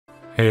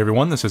Hey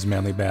everyone, this is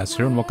Manly Bass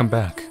here, and welcome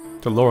back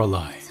to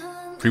Lorelai.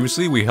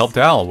 Previously, we helped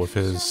Al with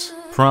his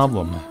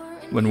problem,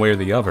 one way or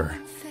the other.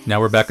 Now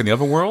we're back in the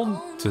other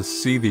world to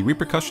see the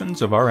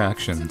repercussions of our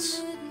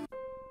actions.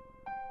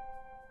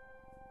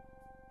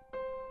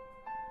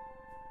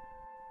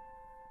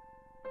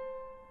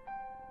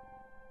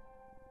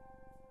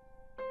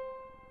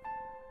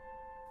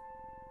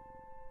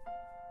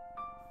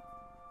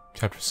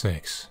 Chapter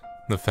 6.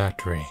 The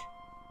Factory.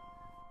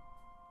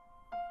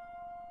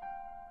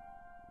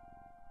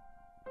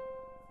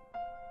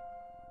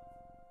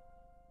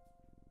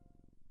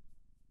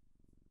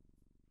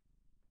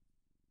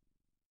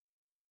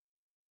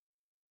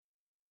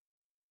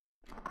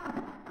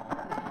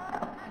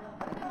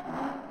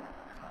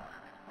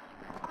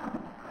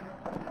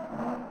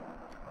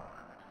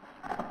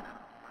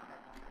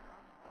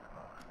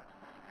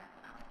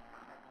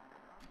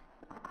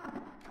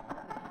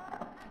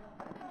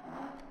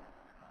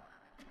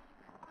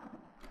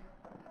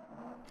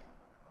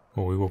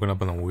 Well, we woken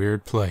up in a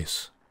weird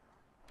place.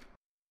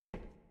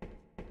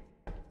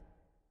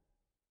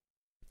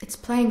 It's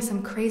playing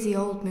some crazy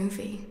old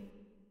movie.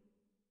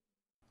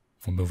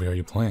 What movie are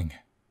you playing?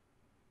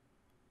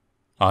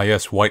 Ah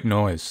yes, White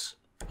Noise.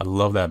 I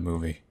love that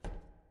movie.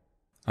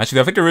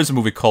 Actually, I think there is a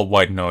movie called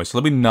White Noise, so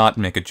let me not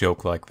make a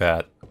joke like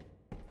that.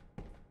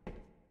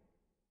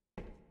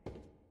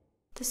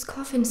 This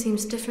coffin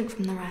seems different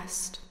from the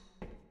rest.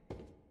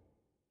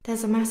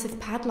 There's a massive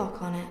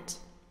padlock on it.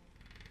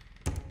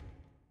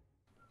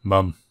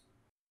 Mum.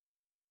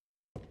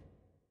 You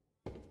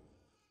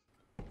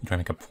trying to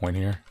make a point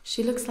here?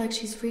 She looks like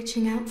she's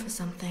reaching out for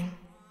something.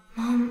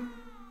 Mom,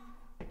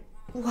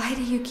 why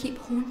do you keep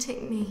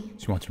haunting me?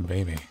 She wants your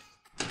baby.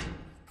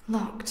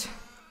 Locked.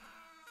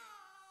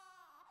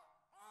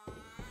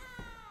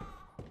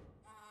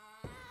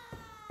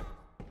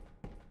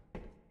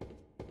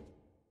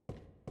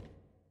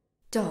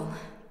 Doll.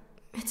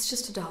 It's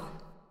just a doll.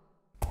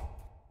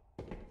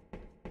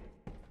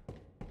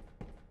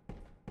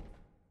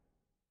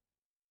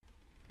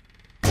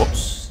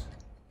 Whoops.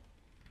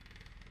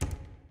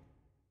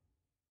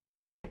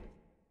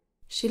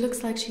 She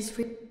looks like she's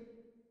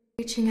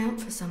reaching out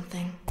for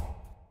something.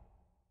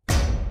 Is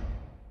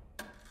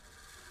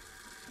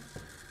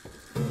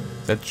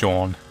that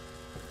John?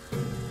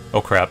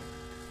 Oh crap.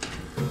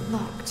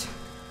 Locked.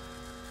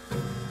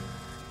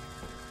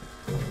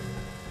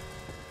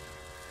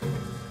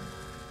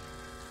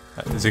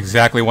 That is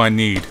exactly what I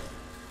need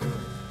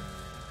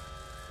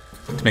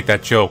to make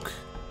that joke.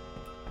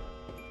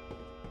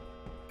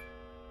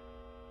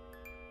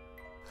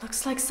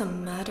 Looks like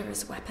some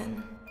murderer's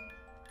weapon.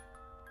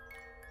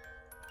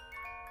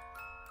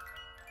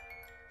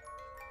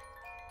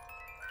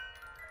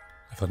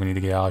 I feel like we need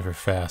to get out of here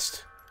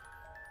fast.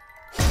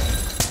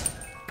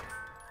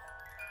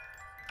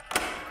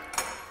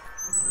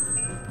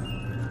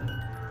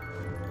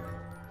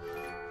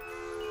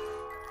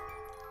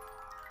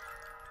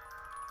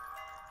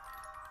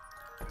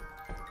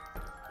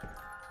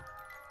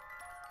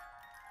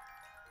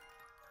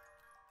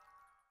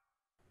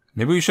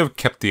 Maybe we should have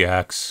kept the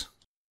axe.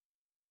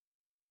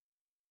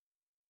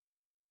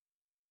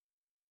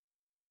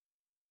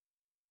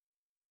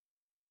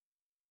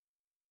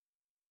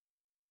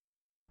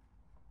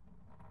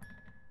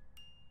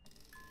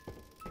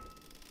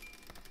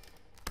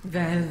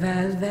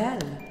 Well.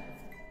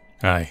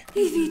 Aye.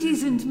 If it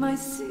isn't my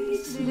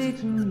sweet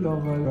little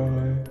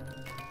Lorelai.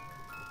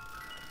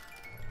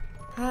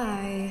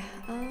 Hi,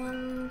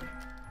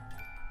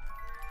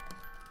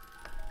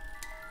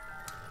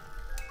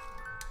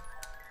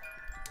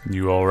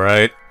 You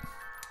alright?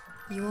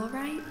 you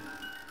alright?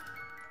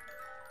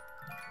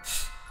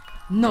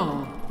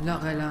 No,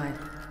 Lorelai.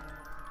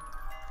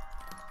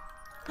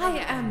 I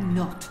am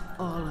not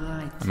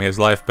alright. I made his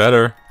life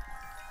better.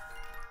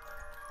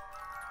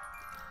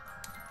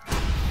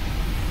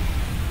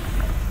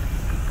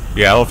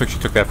 Yeah, I don't think she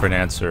took that for an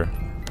answer.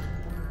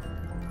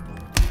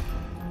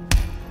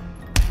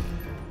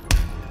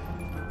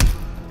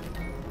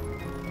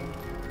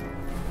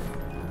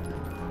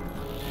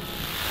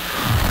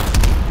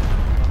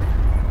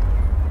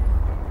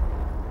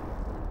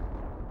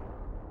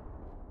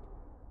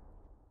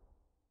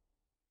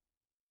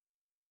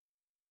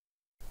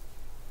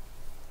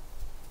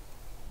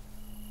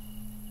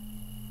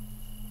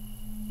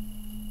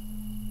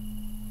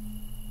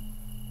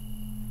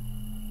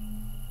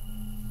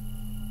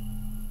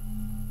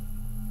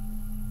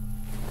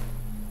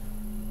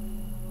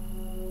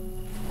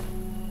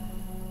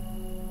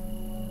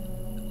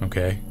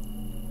 Okay.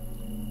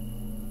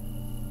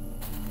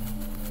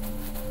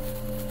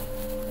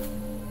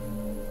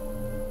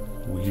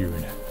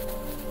 Weird.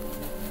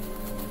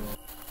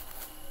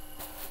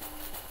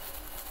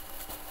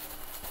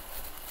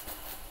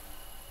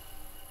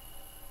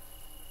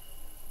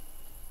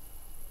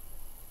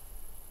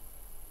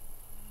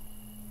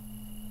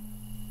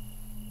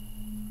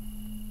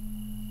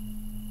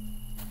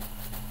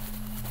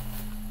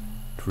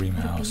 Dream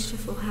What a house.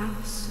 beautiful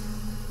house.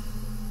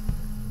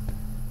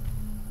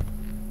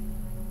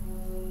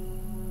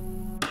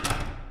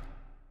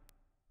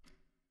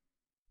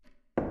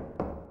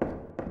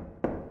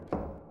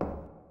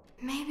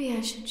 Maybe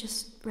I should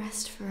just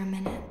rest for a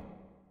minute.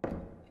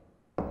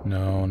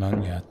 No,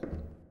 not yet.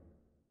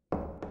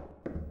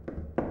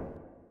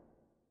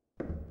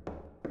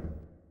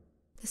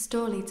 This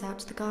door leads out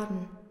to the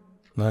garden.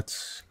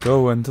 Let's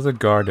go into the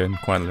garden,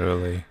 quite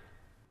literally.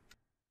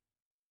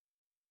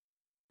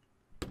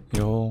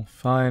 You'll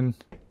find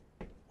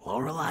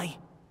Lorelai?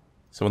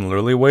 someone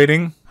literally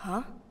waiting.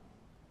 Huh?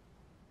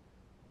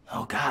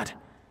 Oh god.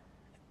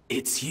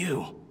 It's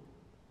you.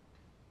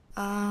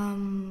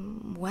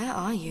 Where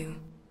are you?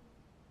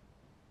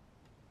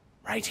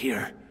 Right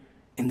here.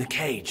 In the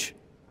cage.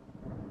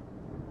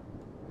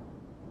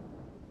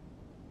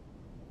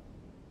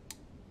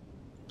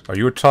 Are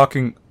you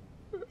talking...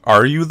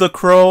 Are you the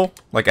crow?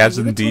 Like as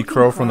Are you in the the talking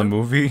crow from the crow?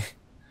 movie?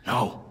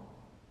 No.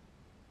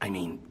 I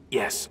mean,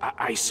 yes,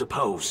 I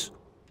suppose.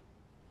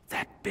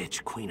 That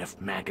bitch Queen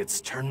of Maggots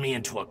turned me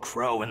into a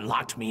crow and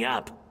locked me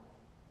up.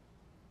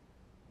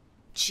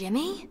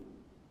 Jimmy?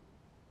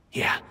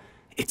 Yeah,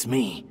 it's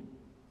me.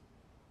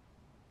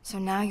 So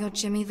now you're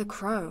Jimmy the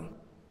Crow.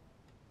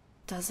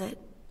 Does it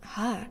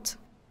hurt?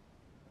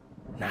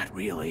 Not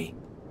really.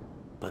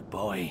 But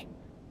boy,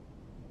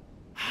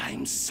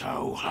 I'm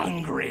so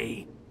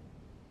hungry.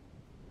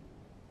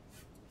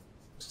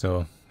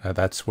 So,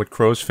 that's what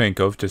crows think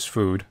of, just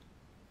food.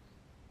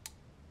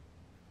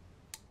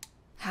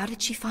 How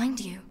did she find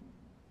you?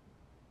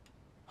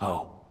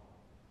 Oh,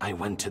 I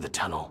went to the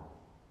tunnel.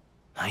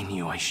 I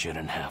knew I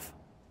shouldn't have.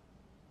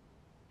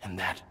 And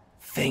that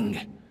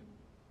thing,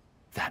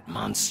 that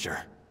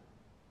monster,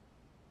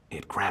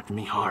 it grabbed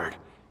me hard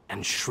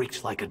and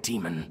shrieked like a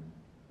demon.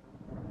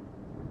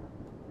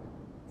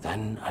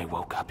 Then I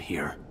woke up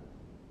here.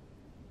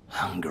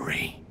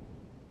 Hungry.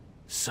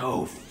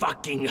 So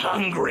fucking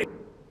hungry!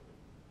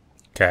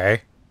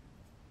 Okay.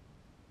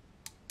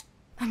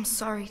 I'm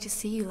sorry to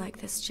see you like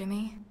this,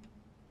 Jimmy.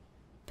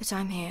 But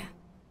I'm here.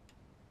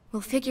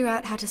 We'll figure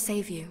out how to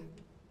save you.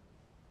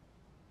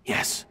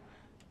 Yes,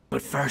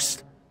 but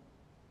first,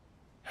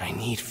 I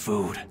need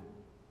food.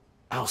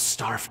 I'll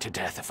starve to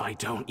death if I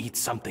don't eat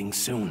something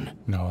soon.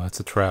 No, that's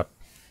a trap.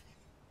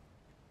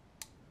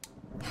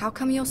 How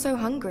come you're so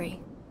hungry?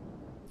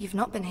 You've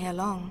not been here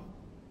long.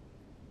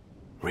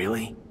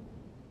 Really?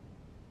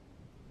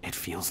 It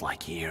feels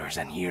like years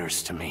and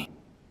years to me.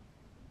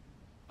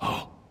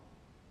 Oh,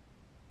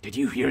 did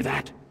you hear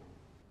that?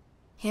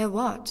 Hear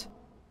what?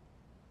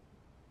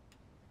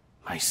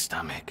 My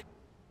stomach,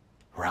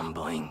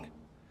 rumbling,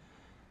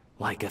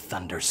 like a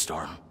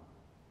thunderstorm.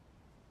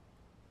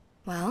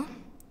 Well,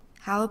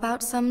 how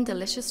about some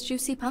delicious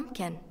juicy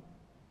pumpkin?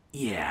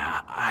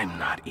 Yeah, I'm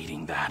not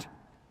eating that.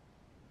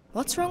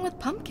 What's wrong with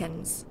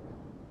pumpkins?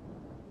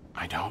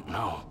 I don't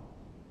know.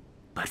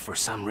 But for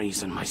some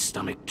reason my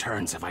stomach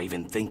turns if I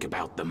even think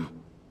about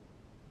them.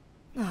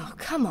 Oh,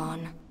 come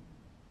on.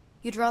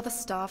 You'd rather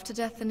starve to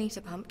death than eat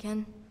a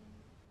pumpkin?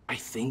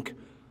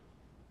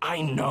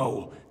 I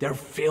know they're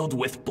filled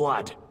with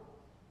blood.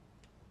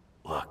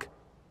 Look,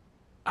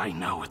 I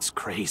know it's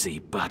crazy,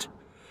 but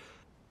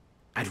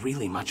I'd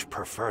really much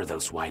prefer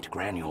those white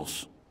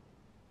granules.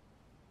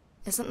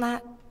 Isn't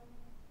that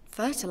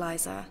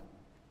fertilizer?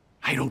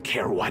 I don't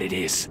care what it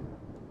is.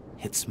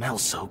 It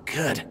smells so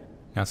good.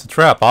 That's a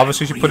trap.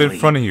 Obviously, she put it in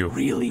front of you.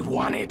 Really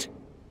want it.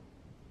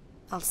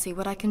 I'll see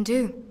what I can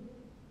do.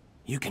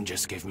 You can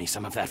just give me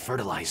some of that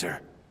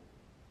fertilizer.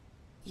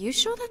 You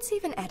sure that's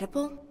even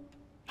edible?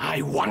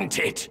 I want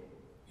it.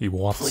 He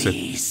wants it.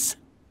 Please.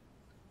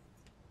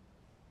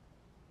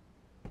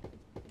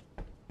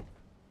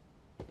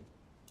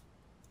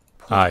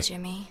 Poor Hi.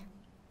 Jimmy.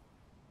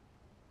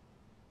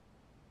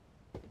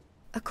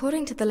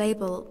 According to the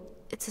label,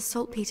 it's a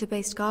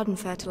saltpeter-based garden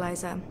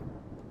fertilizer.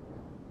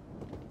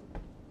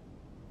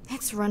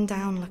 It's run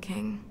down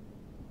looking,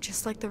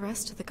 just like the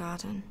rest of the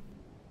garden.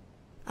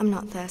 I'm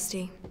not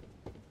thirsty.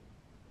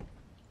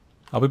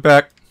 I'll be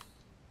back.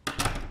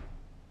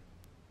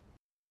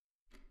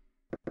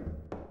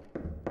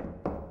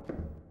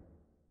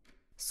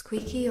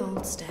 Squeaky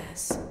old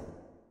stairs.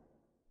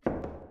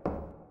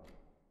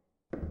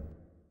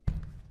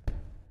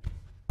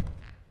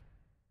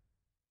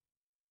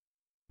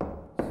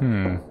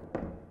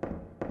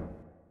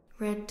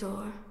 Red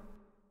door.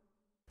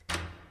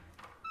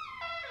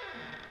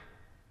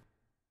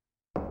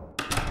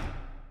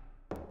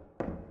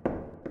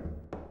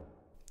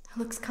 It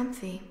looks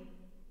comfy.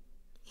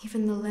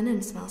 Even the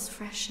linen smells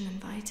fresh and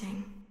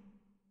inviting.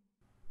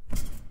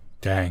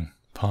 Dang.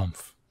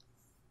 Pumph.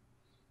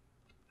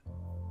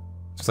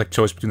 It's like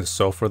choice between the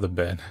sofa or the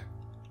bed.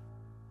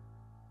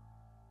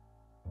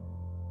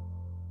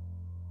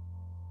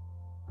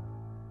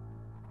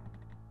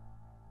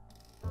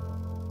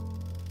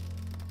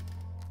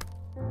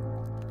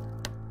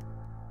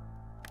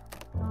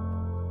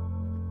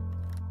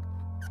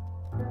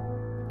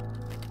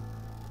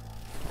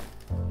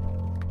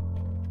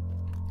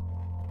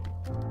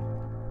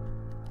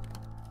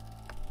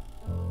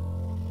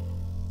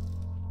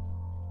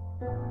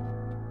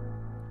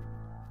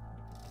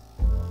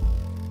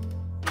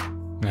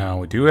 Now,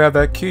 we do have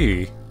that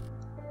key.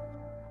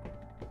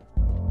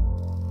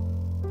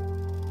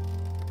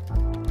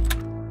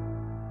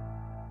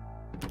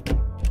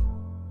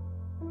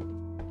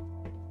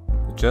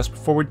 just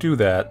before we do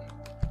that...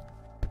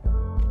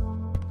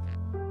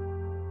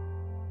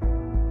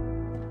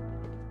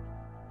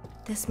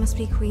 This must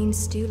be Queen's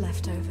stew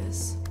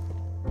leftovers.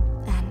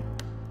 Then...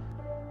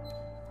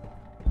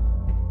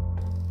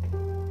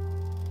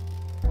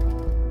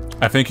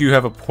 I think you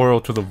have a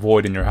portal to the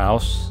void in your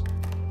house.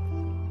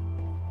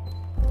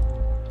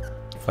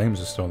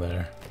 Flames are still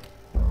there.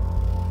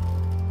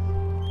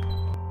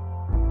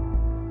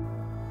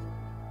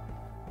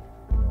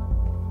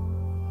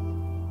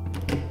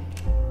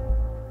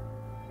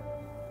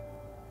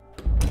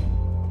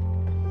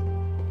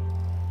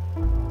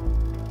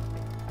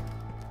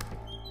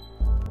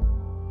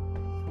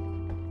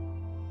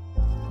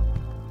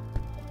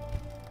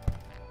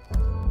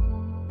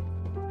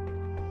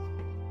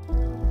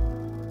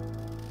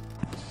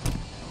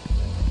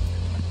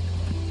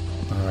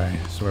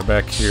 So we're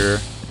back here.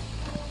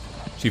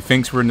 She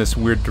thinks we're in this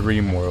weird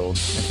dream world,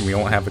 and we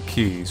don't have a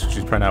key, so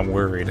she's probably not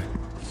worried.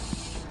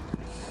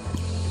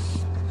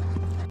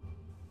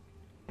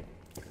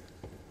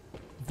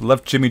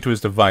 Left Jimmy to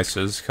his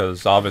devices,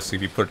 because obviously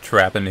if you put a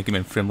trap and make him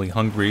infinitely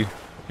hungry, you're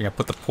gonna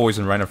put the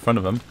poison right in front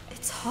of him.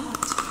 It's hot.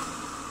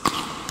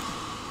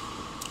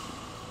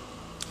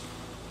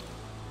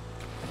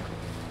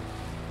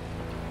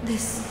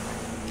 This...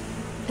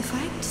 If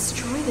I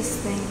destroy this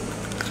thing,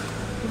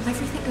 will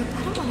everything go...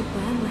 I don't want to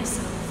burn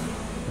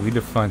myself. We need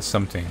to find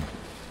something.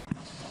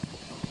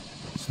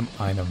 Some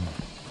item.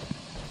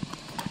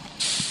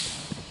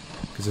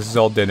 Because this is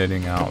all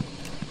deadening out.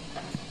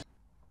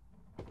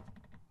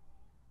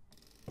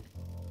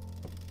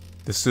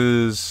 This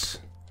is...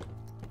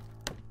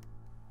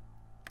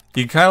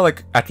 You kind of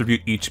like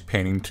attribute each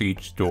painting to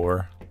each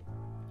door.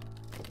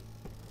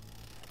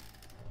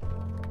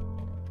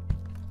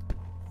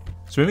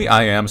 So maybe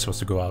I am supposed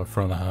to go out in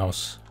front of the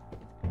house.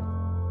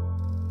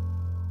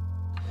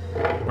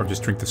 Or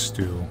just drink the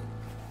stew.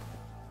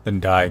 Then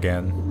die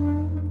again.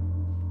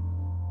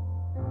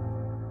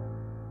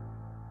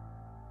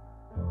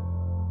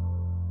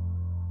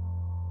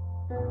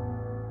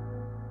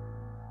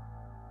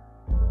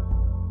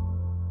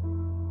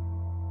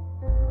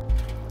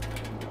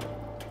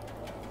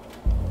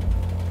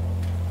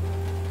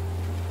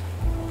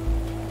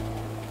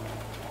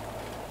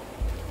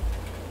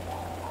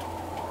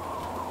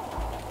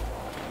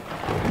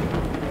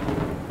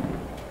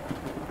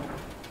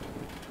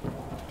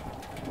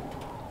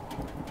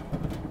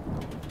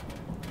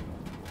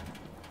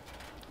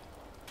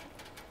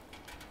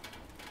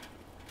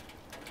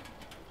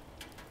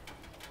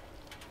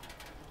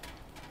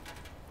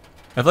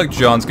 I feel like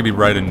John's gonna be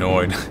right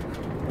annoyed.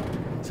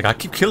 It's like, I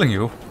keep killing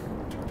you.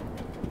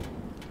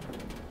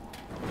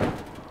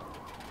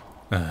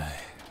 Back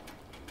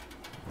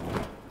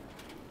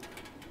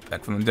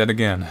from the dead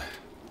again.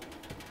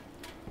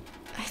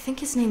 I think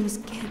his name was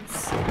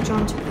Gibbs.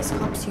 John took this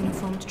cop's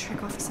uniform to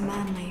trick Officer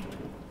Manley.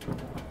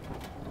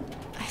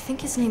 I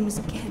think his name was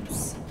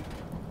Gibbs.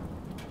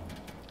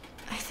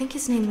 I think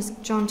his name was...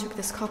 John took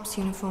this cop's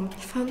uniform.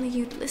 If only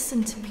you'd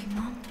listen to me,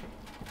 Mum.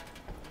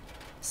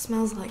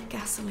 Smells like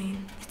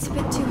gasoline. It's a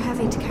bit too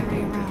heavy to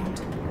carry around.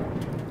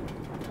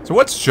 So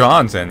what's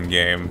John's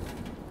endgame?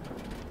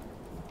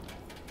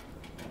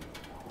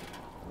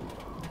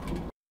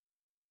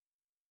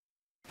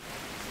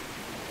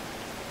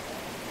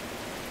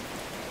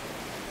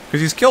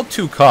 Because he's killed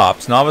 2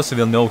 cops, and obviously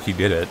they'll know he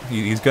did it.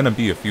 He's gonna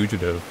be a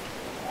fugitive.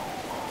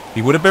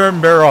 He would have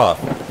been better off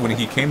when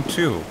he came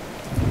to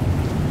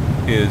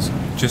is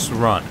just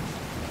run.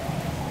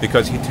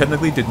 Because he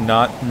technically did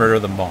not murder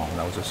the mom.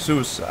 That was a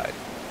suicide.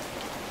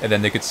 And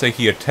then they could say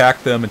he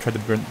attacked them and tried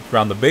to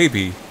drown the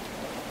baby,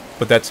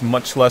 but that's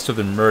much lesser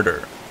than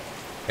murder.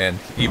 And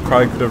he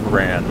probably could have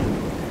ran,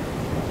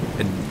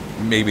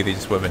 and maybe they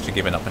just would have eventually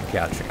given up on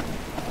catching him.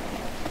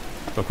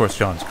 But of course,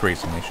 John's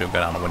crazy, and they should have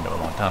got out the window a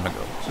long time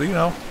ago. So, you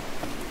know,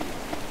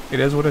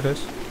 it is what it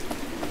is.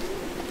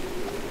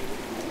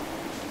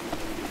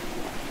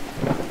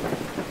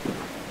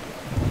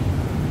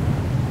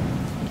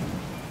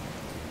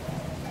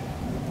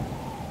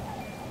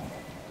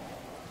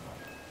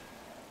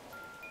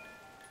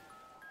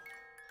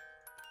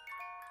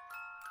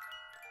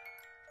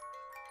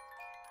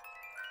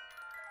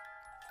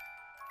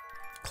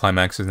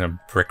 Climax is in a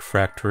brick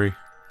factory.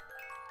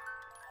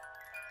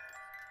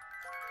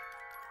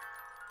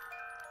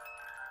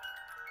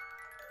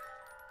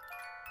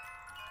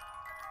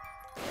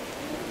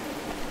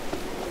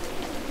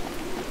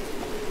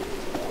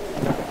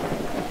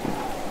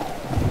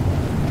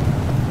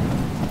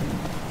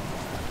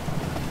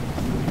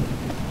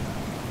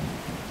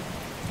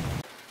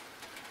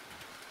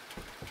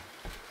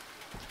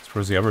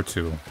 Where's the other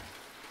 2?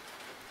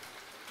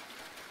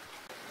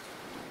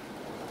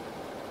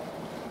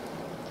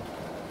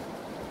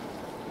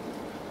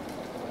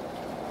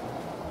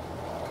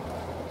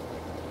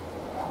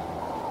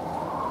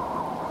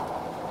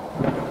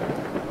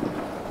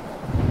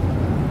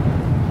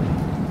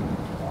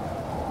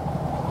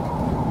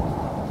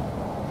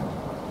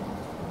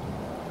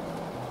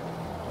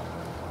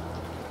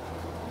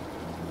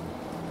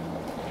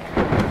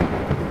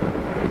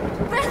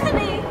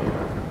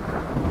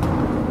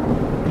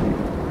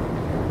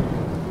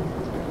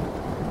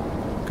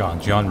 God,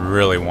 John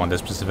really wanted to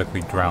specifically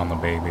drown the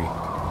baby.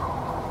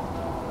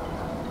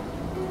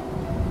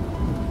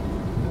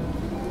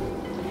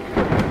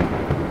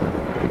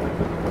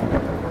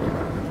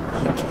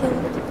 He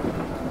killed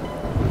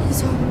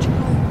his own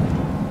child.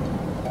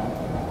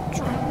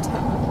 Drowned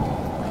her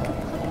like a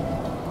puppy.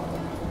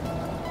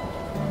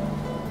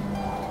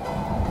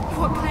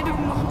 What kind of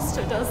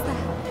monster does that?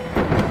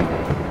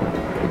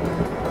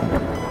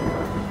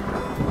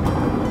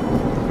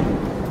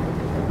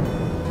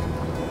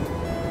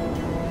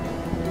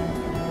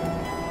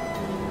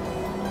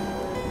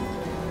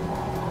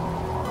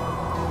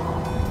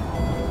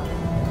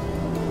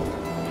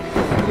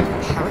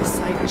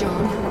 Parasite,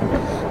 John.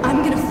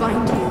 I'm gonna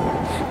find you,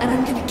 and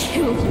I'm gonna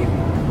kill you.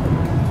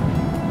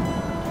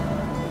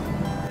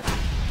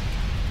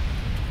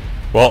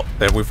 Well,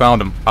 there we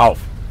found him. Ow.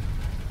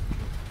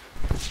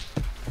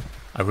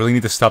 I really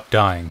need to stop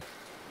dying.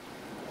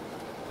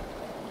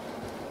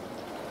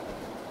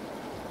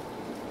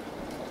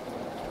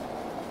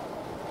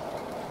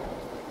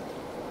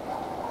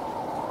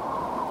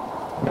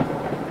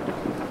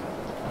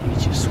 You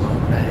just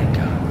won't let it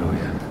go, will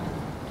you?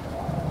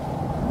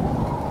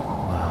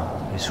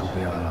 Well, this will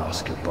be our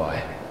last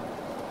goodbye.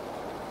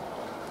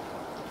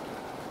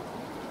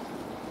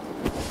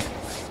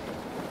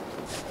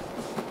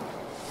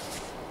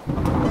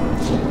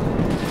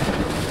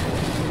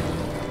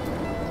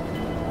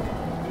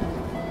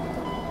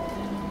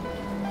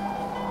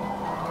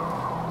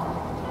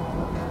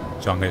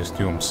 John gonna just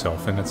do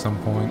himself in at some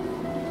point.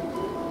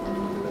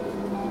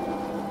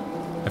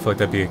 I feel like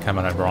that'd be a kind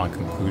of an ironic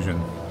conclusion.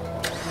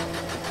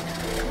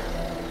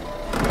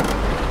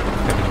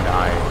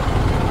 Deny.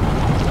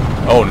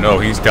 Oh no,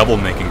 he's double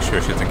making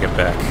sure she doesn't get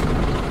back.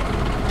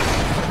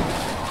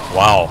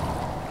 Wow.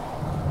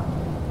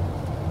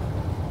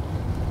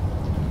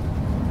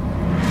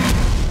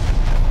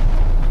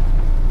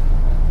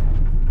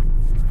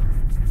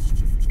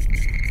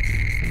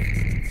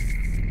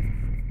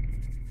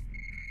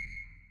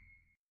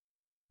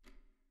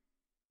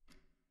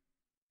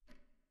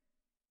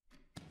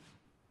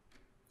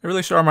 I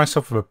really should arm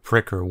myself with a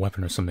prick or a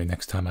weapon or something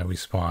next time I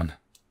respawn.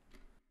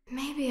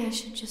 Maybe I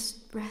should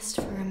just rest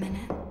for a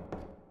minute.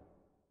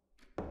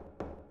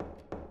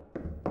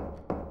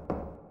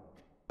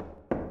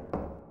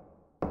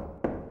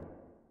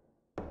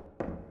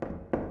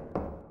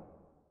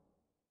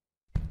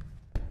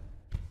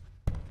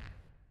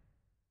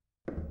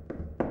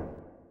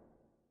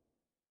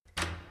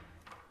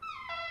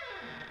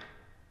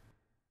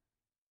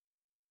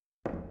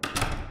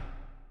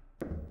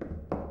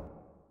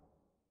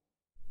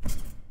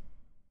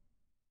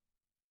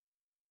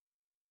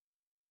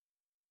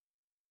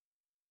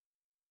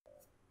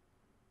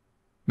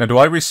 Now, do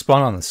I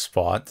respawn on the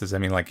spot? Does that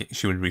mean, like,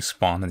 she would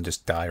respawn and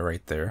just die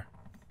right there?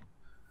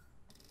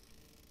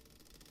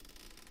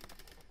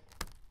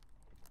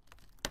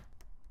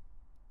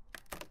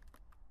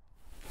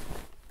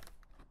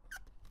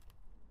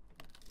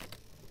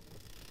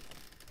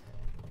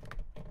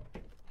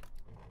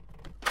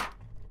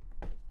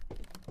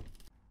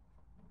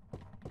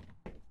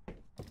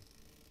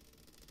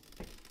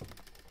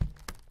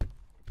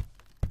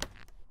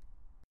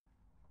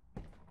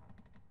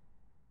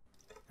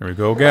 Here we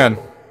go again.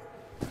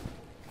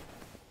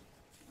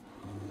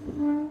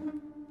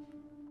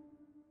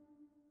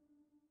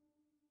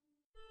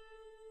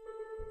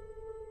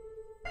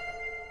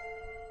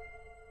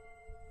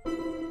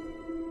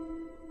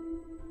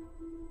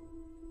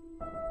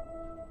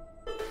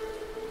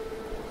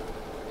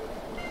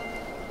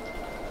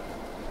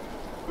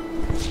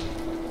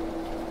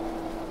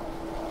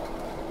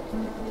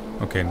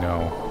 Okay,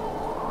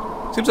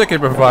 no. Seems like it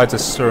provides a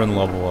certain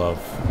level of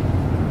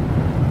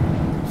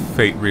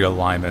fate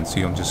realignment, so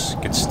you don't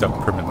just get stuck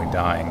permanently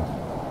dying.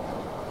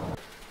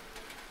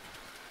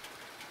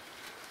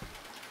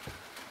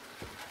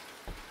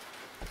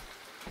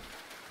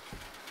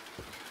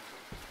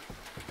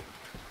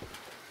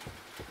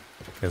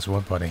 Guess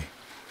what, buddy?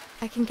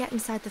 I can get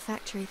inside the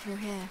factory through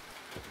here.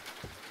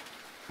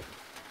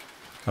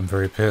 I'm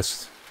very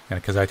pissed,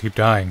 and because I keep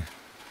dying.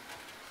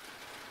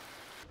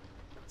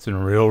 It's been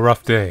a real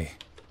rough day.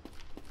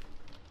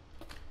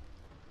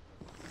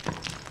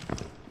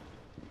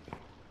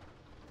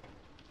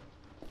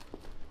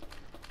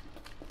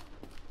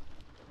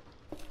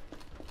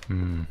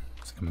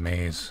 It's like a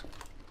maze.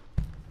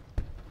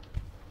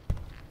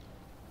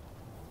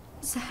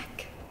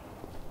 Zach.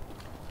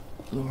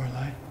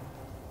 Lorelai?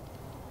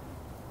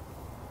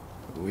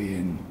 Are we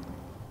in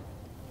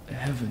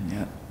heaven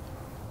yet?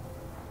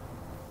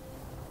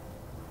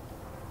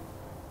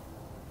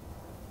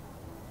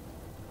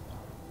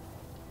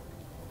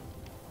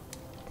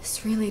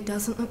 This really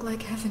doesn't look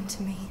like heaven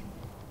to me.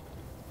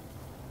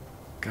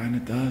 Kinda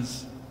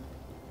does.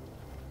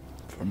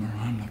 From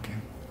where I'm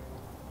looking.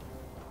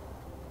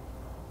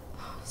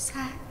 Oh,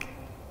 Zach.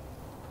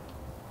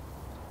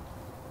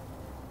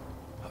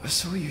 I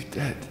saw you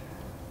dead.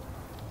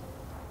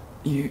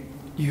 You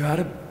had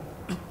a...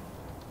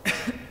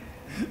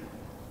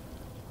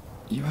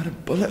 You had a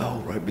bullet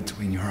hole right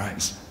between your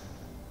eyes.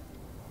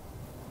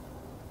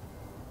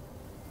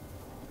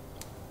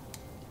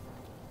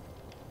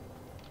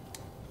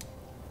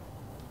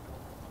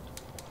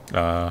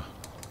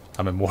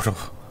 I'm immortal.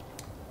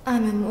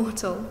 I'm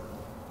immortal.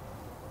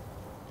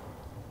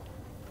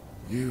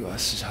 You are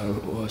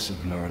so awesome,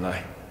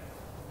 Lorelai.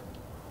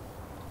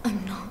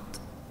 I'm not.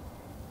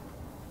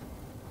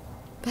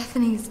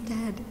 Bethany's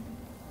dead.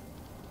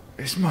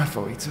 It's my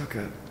fault he took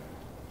her.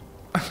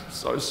 I'm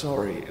so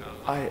sorry.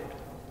 I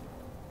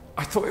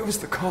thought it was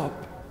the cop.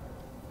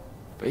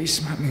 But he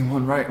smacked me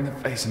one right in the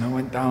face and I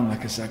went down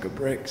like a sack of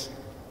bricks.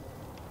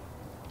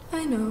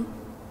 I know.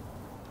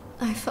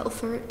 I fell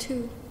for it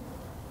too.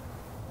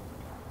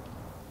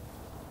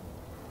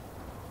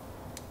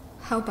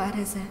 How bad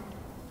is it?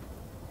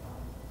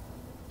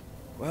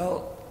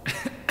 Well,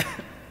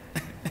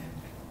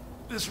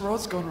 this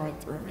rod's gone right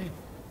through me.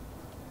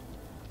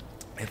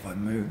 If I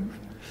move,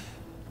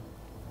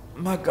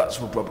 my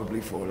guts will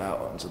probably fall out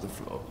onto the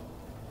floor.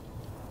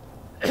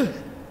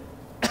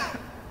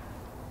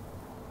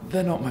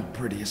 They're not my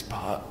prettiest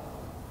part,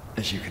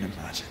 as you can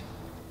imagine.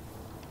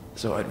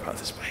 So I'd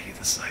rather spare you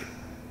the sight.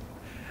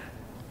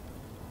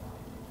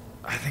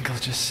 I think I'll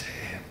just sit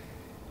here,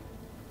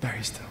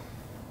 very still,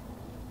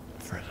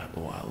 for a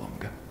little while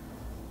longer.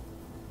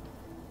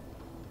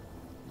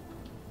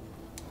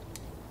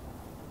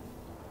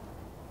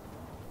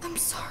 I'm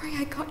sorry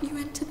I got you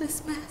into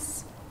this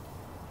mess.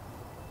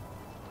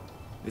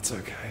 It's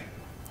okay.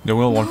 The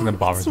one thing No, that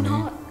bothers it's me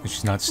not. is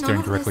she's not None staring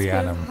of directly this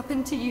at would have him.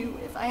 happened to you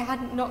if I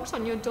hadn't knocked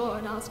on your door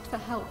and asked for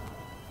help.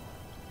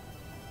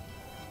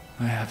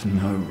 I have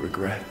no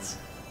regrets.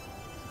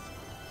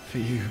 For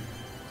you,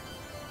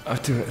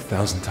 I'd do it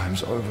 1,000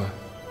 times over.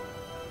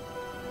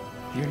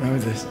 You know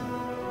this.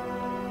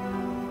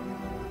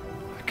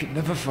 I could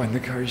never find the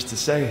courage to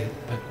say it,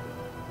 but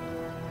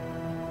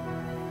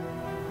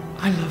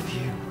I love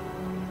you.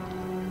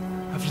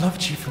 I've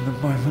loved you from the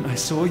moment I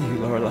saw you,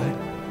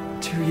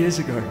 Lorelai, 2 years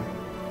ago,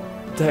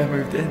 the day I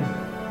moved in.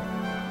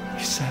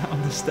 You sat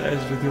on the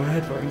stairs with your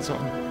headphones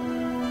on.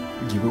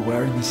 You were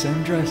wearing the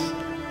same dress,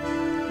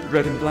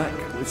 red and black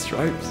with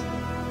stripes.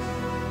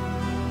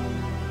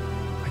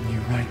 I knew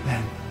right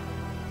then.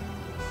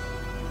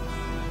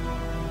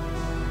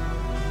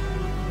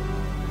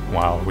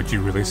 Wow, would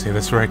you really say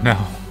this right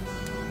now?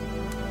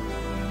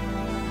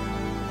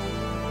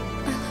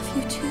 I love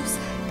you too, Zach.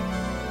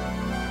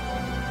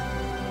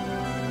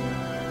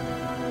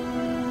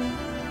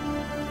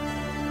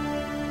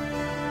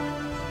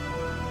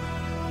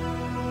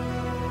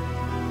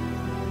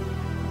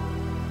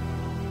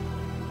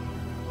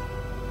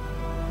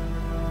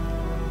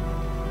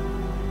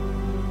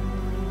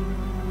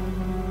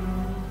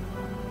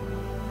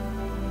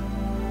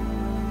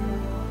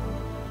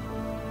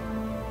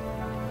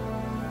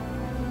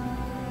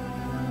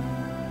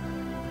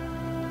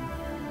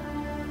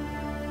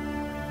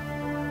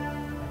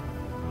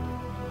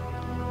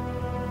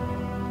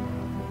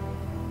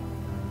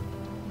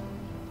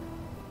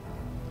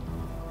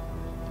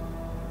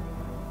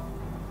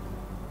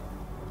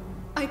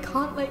 I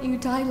can't let you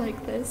die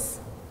like this.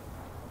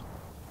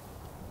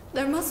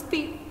 There must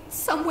be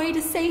some way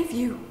to save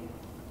you.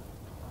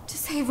 To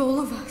save all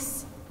of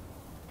us.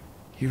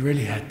 You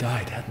really had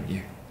died, hadn't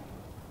you?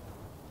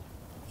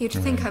 You'd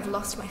think I've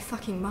lost my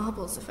fucking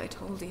marbles if I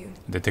told you.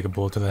 They take a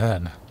bullet to the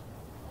head.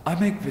 I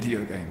make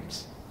video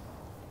games.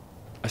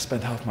 I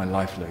spent half my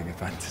life living a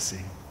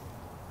fantasy.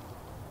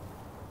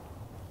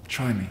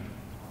 Try me.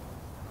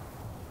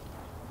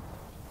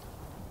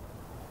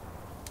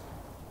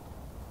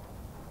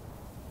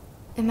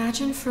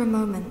 Imagine for a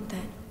moment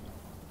that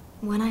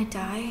when I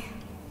die,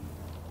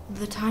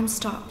 the time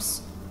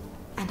stops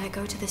and I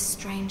go to this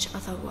strange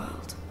other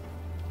world.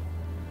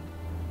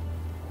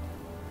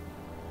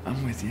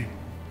 I'm with you.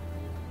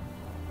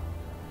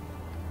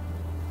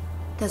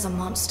 There's a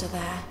monster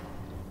there,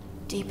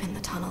 deep in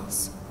the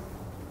tunnels.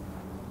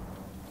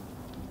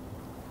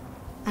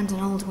 And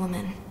an old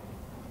woman.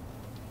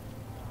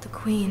 The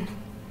Queen.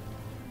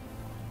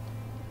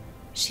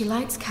 She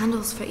lights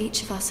candles for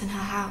each of us in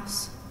her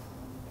house.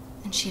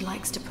 And she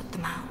likes to put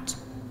them out.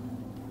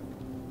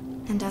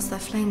 And as their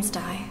flames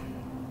die,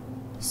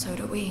 so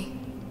do we.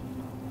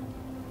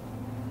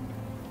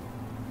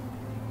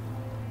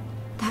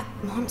 That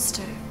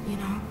monster, you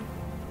know,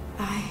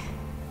 I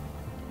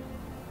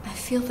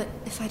feel that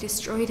if I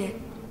destroyed it,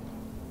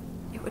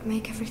 it would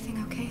make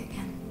everything okay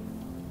again.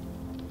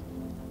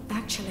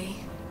 Actually,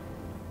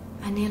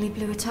 I nearly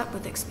blew it up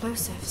with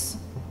explosives.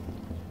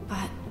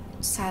 But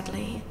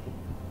sadly,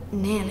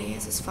 nearly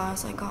is as far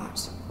as I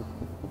got.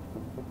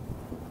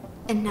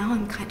 And now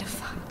I'm kind of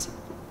fucked.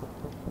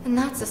 And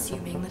that's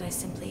assuming that I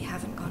simply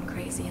haven't gone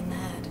crazy in the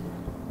head.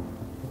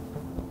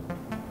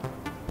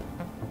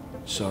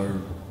 So,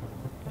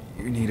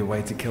 you need a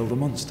way to kill the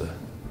monster,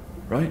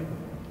 right?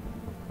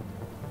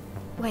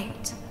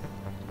 Wait.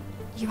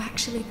 You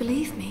actually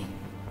believe me?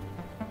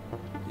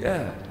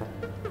 Yeah.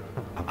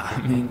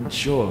 I mean,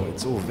 sure,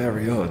 it's all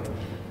very odd.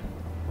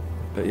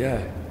 But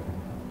yeah,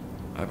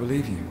 I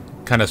believe you.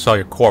 Kind of saw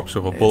your corpse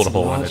with a bullet It's a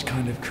hole in large it.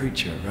 kind of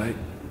creature, right?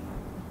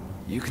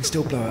 You can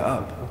still blow it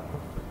up.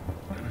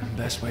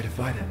 Best way to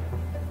fight it.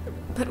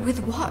 But with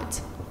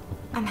what?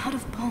 I'm out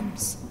of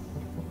bombs.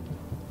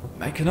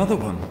 Make another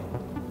one.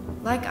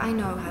 Like I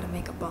know how to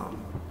make a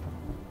bomb.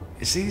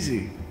 It's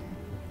easy.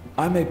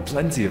 I made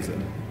plenty of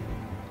them.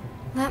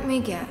 Let me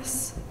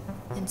guess.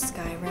 In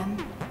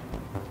Skyrim?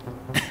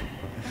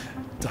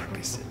 Don't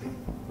be silly.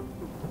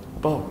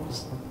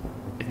 Bombs?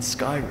 In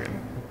Skyrim?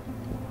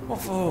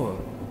 What for?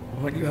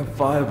 When you have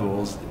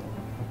fireballs?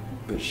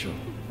 But sure.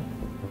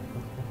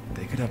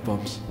 They could have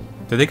bombs.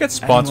 Did they get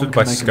sponsored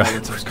by Anyone can make a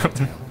Molotov Skyrim?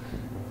 cocktail.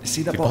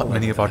 See that They bottle bought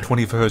many over of our there?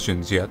 20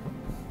 versions yet.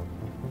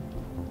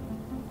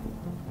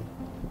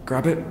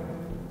 Grab it.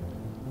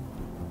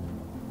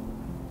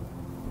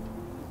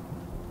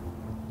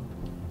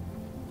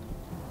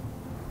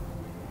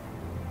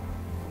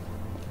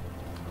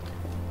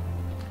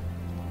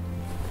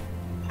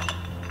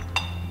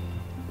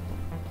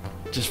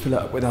 Just fill it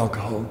up with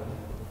alcohol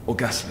or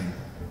gasoline.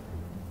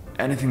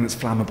 Anything that's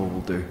flammable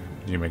will do.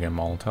 Did you make a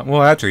Molotov?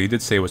 Well, actually, he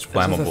did say it was There's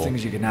other flammable.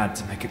 things you can add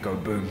to make it go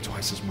boom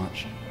twice as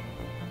much.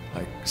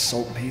 Like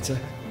saltpeter.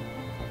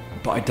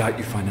 But I doubt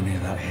you find any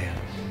of that here.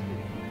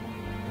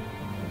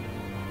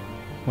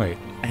 Wait,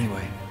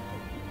 Anyway,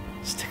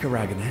 stick a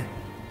rag in it,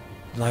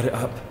 light it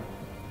up,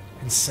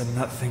 and send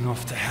that thing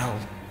off to hell.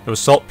 there was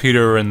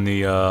saltpeter in the,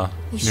 You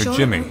near sure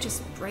Jimmy. it won't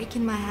just break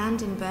in my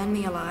hand and burn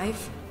me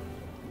alive?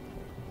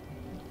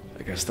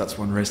 I guess that's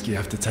one risk you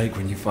have to take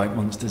when you fight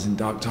monsters in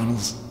dark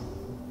tunnels.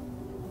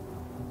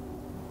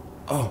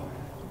 Oh,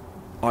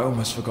 I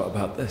almost forgot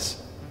about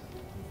this.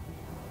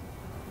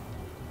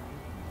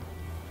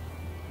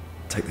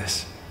 Take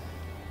this.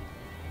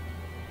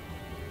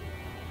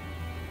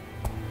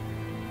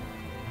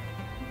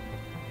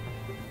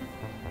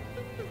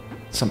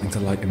 Something to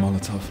light your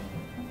Molotov.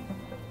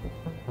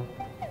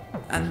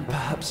 And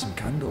perhaps some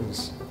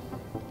candles.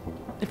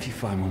 If you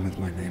find one with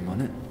my name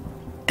on it.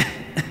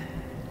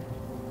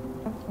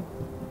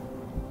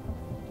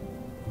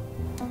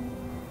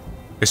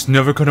 It's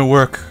never gonna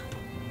work.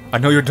 I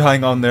know you're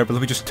dying on there, but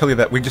let me just tell you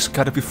that we just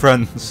gotta be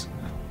friends.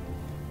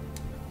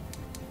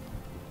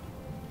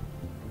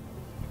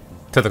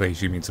 Technically,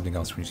 she means something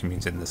else when she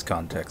means it in this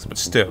context, but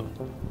still.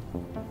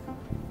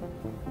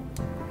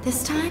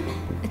 This time,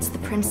 it's the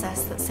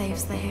princess that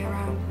saves the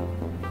hero.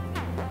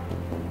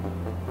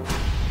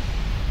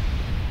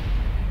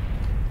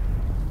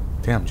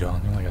 Damn,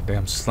 John, you're like a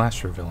damn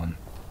slasher villain.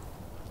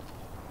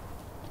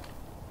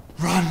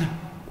 Run!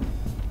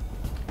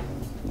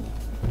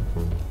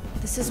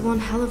 This is one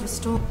hell of a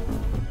storm.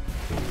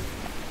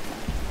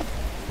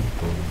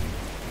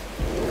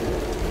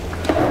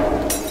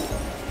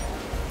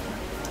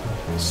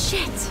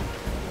 Shit!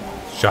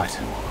 Shut.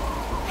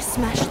 I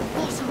smashed the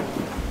bottle.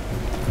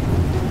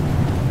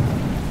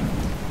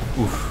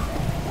 Oof.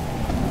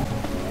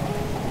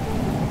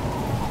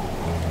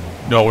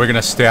 No, we're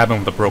gonna stab him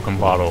with a broken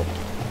bottle.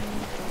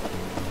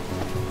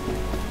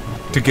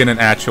 To get an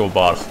actual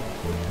bottle.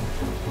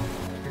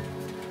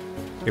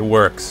 It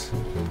works.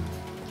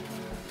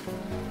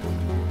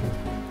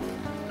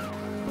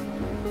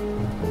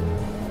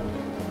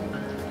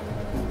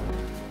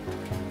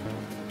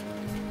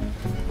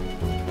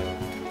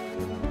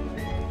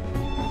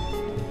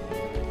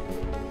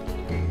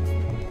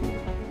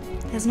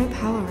 There's no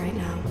power right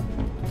now.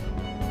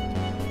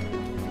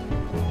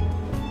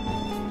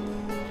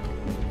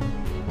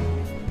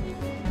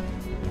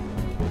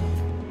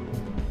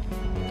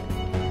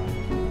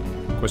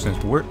 Question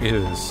is, where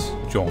is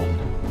John?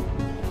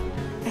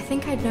 I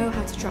think I'd know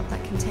how to drop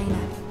that container.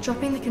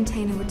 Dropping the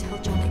container would tell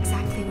John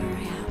exactly where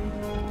I am.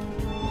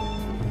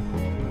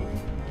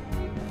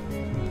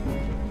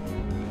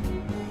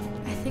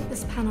 I think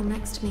this panel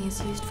next to me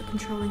is used for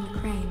controlling the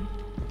crane.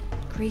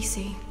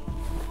 Greasy.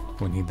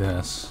 We need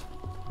this.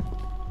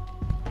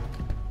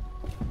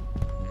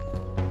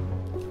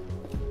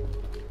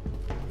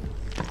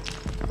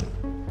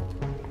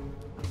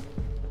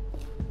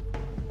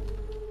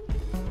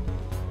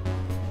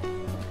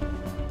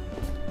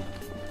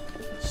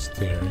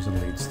 Stairs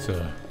and leads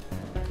to...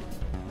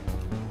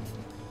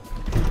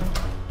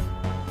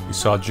 You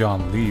saw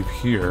John leave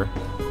here.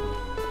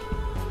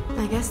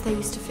 I guess they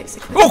used to fix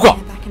equipment Oh, God!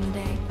 here back in the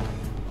day.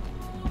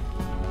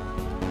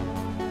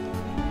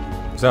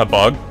 Is that a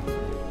bug?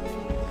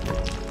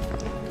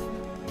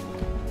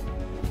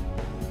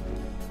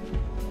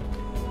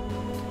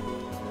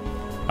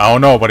 I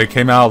don't know, but it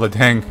came out of the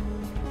tank.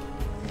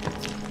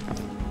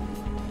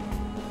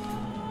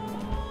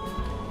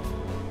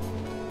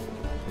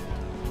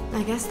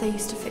 I guess they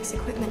used to fix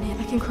equipment here.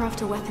 I can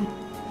craft a weapon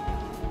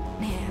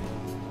here.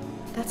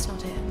 That's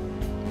not it.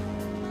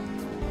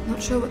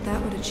 Not sure what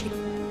that would achieve.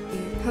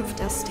 Of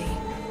dusty.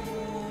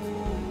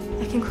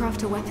 I can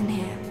craft a weapon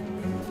here.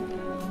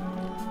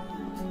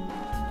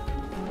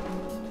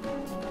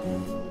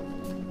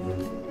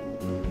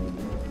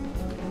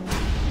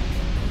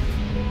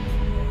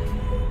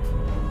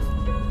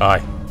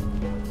 Aye.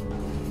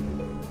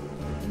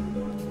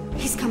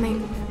 He's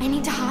coming. I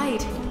need to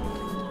hide.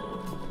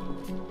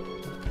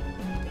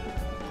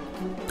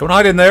 Don't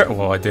hide in there!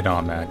 Well, I did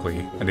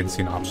automatically. I didn't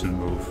see an option to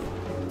move.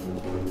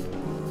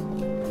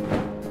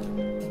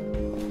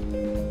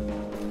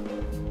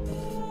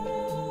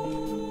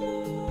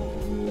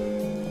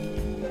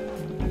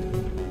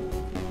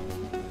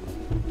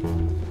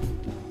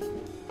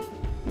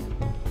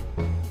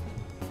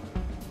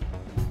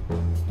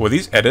 Well,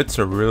 these edits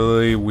are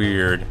really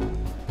weird.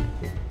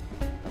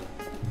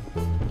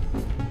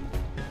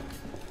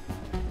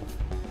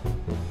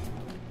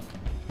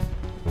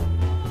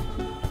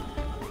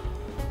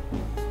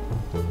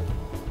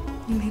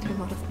 You made a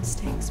lot of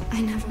mistakes.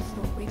 I never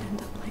thought we'd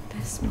end up like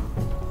this, Mom.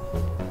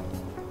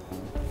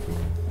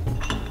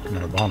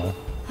 Another bottle.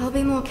 I'll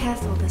be more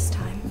careful this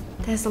time.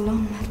 There's a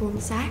long metal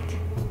sack.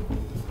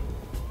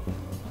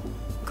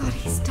 God,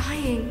 he's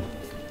dying.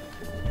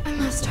 I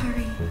must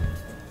hurry.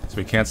 So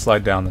we can't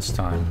slide down this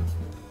time.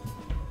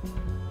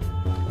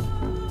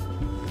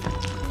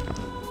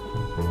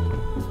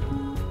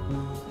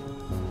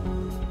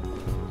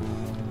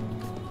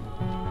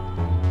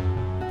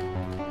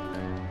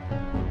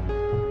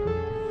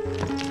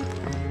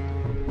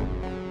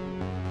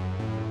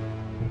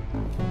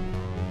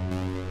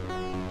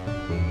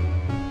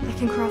 I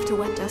can craft a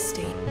wet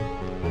dusty.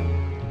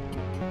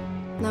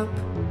 Nope.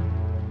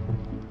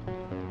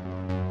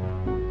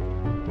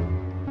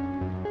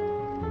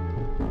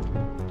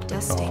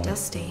 Dusty, Oh.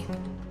 dusty.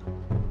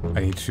 I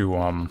need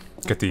to,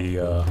 get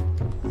the,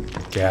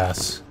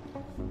 gas.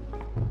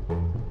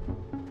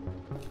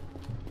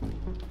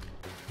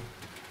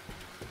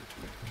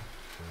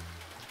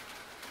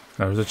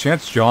 Now, there's a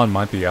chance John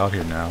might be out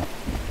here now.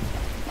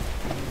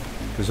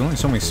 There's only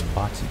so many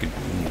spots you could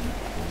be in.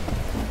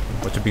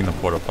 What to be in the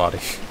porta potty?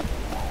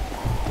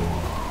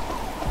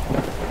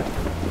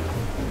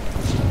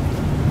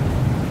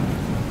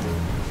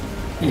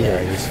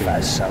 Yeah, you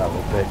fat son of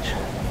a bitch.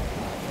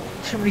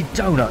 Too many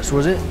donuts,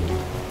 was it?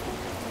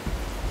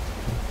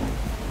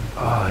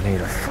 Oh, I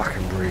need a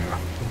fucking breather.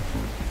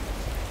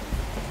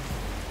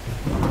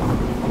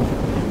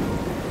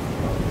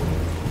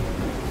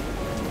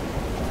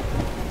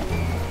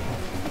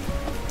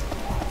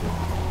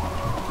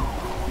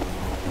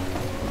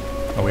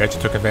 Oh, we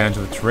actually took advantage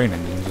of the terrain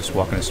and didn't just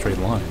walk in a straight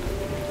line.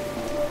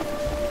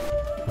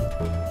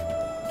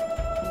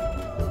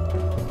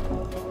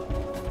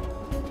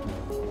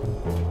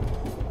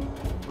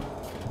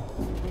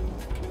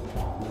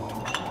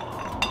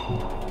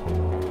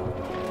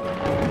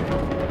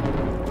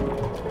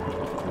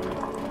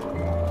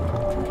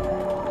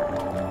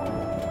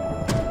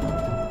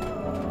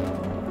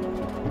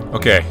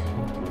 Okay.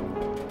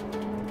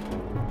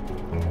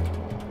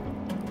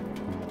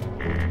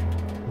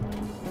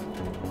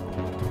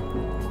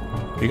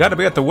 You gotta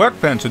be at the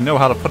workbench and know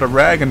how to put a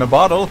rag in the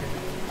bottle.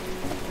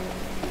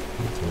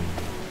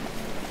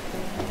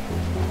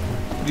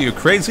 Are you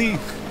crazy?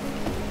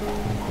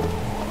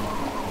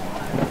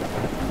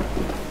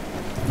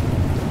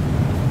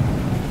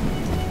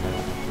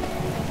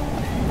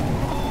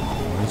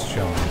 Where's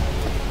John?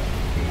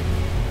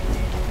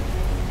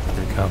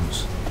 Here he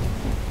comes.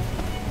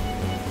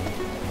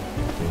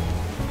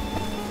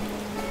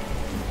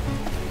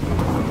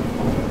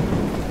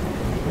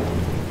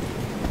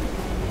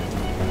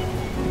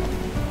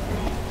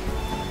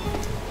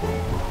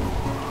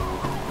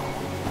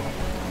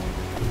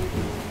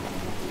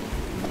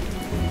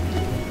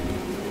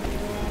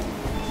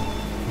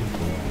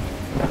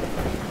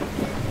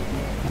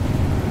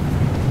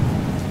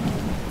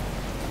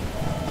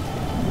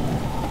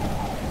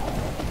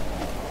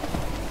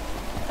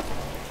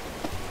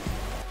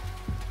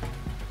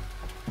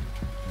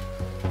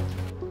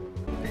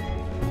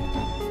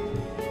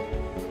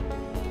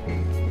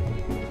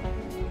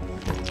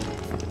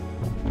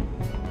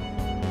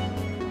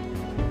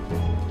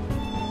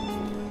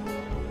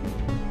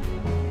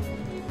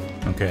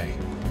 Okay.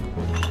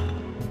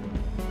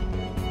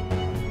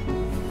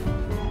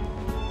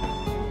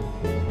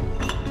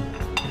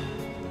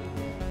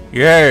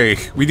 Yay!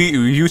 We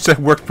used that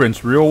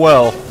workbench real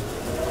well.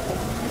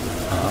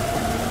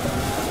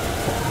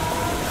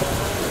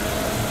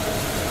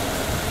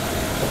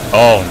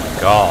 Oh my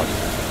god.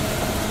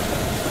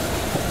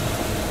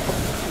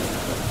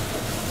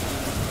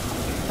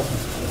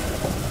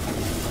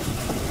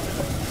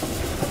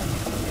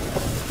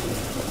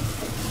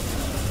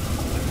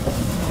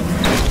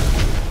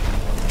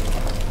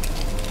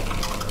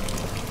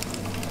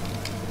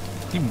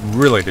 He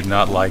really did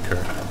not like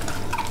her.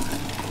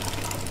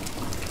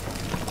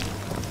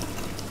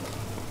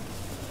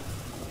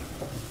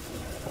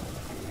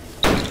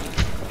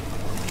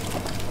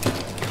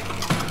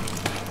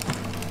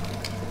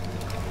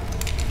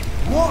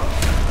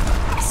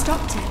 I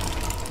stopped it.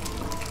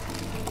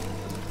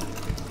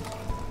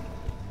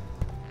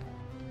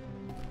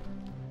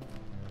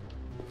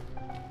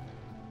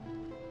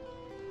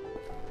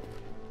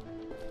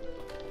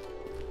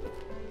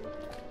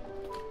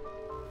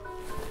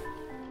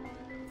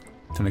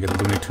 Time to get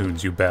the Looney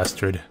Tunes, you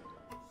bastard.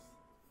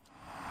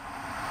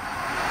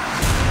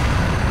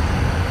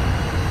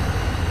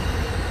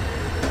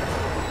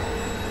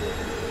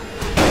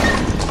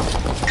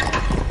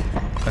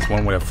 That's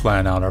one way of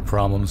flying out our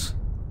problems.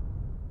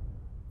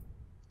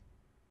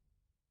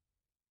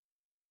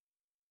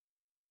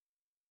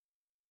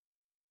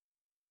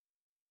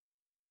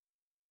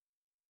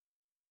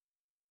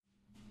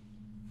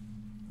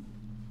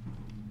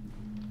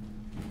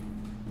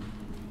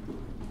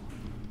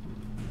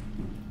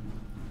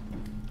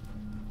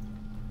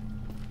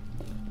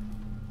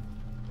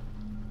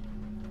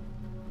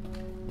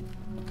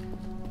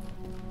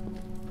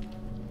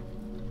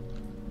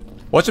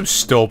 Watch him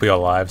still be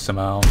alive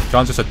somehow.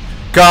 John's just a...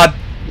 God!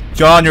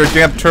 John, you're a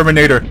damn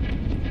Terminator!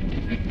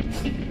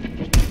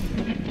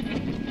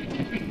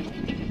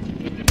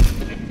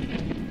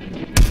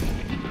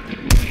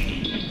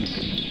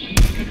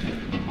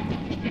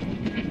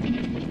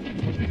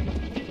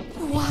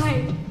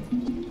 Why?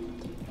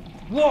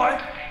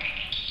 Why?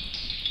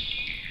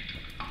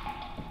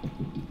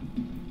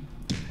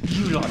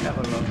 You lot have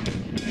a look.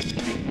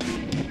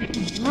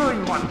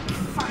 Ruin one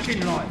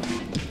fucking life.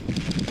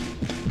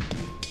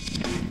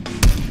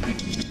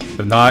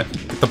 If not,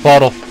 get the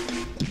bottle.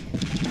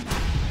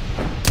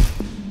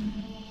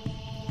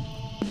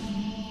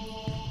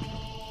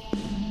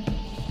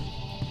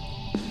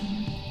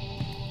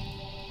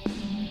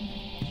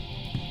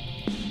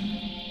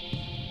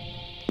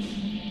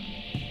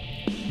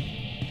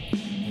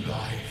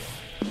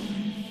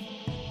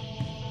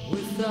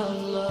 Without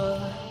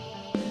love,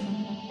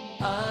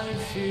 I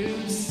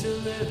refuse to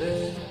live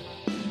it.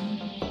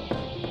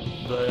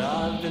 But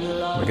I've been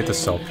Let me get the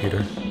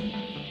saltpeter.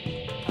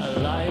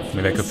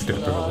 Maybe I could pick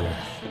it up earlier.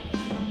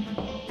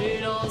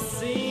 It all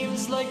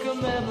seems like a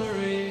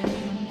memory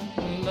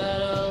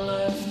that I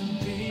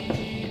left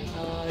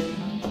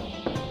behind.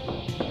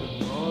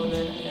 But more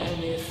than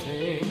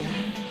anything,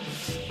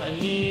 I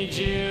need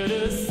you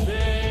to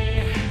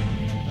stay.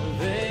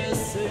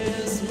 This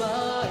is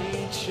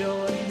my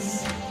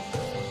choice.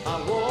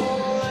 I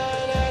won't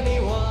let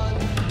anyone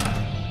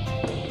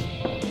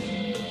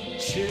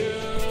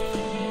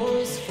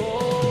choose for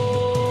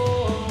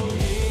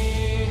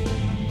me.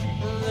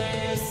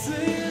 This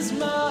is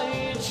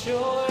my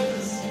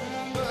choice.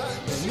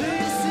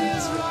 This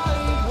is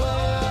right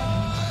where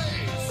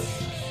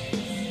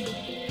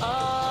I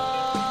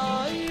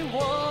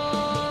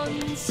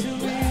want to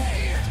be.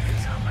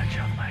 So much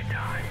of my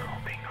time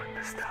hoping on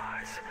the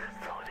stars,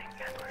 floating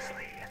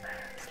endlessly and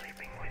then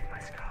sleeping with my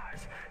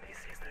scars. This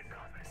is the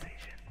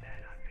conversation that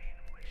I've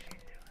been wishing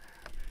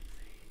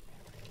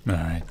to have.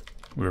 Alright,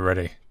 we're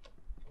ready.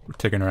 We're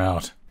taking her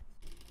out.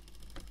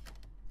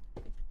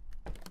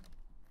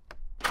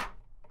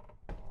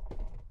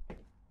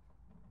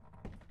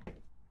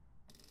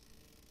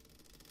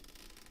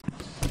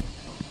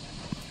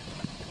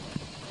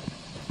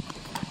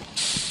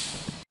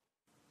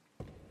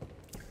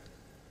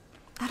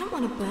 I don't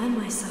want to burn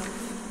myself.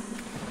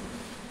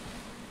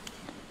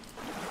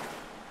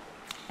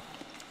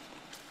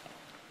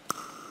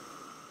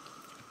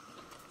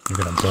 You're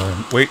gonna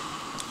burn. Wait.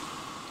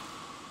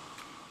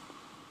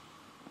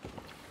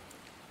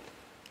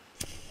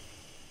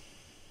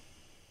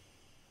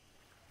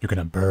 You're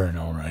gonna burn,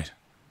 alright.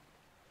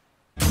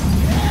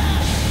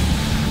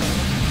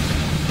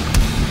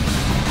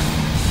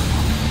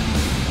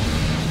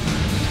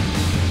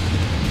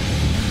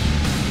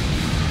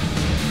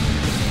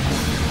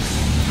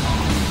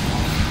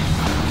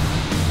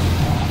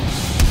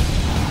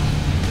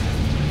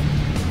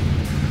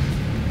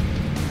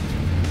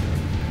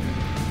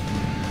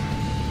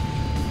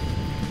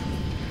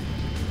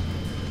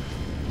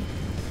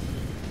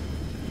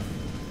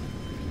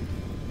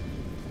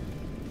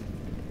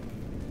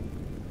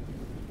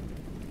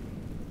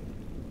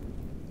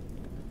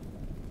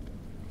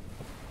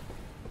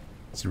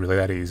 Is it really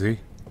that easy?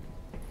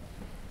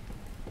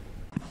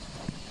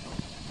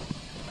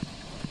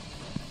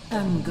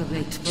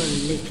 Ungrateful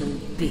little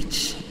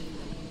bitch.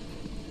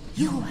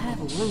 You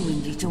have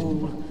ruined it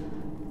all.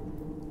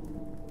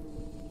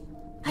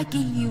 I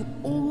gave you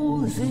all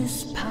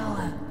this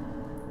power,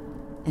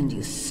 and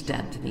you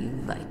stabbed me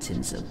right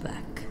in the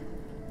back.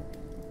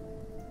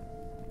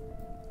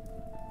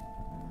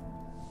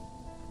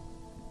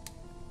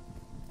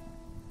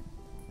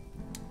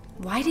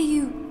 Why do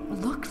you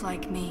look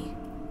like me?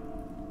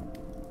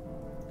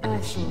 I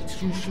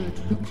thought you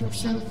should look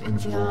yourself in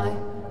the eye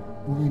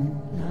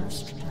one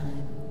last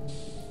time.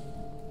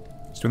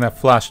 It's doing that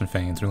flashing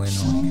thing, it's really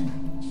annoying.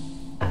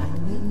 I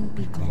will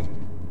be gone.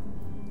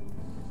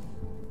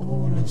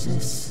 All of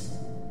this,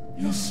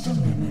 Just a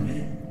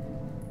memory.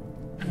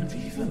 And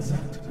even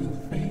that will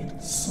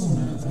fade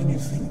sooner than you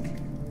think.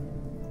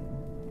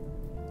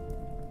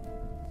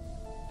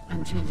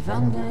 until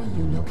one day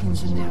you look in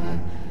the mirror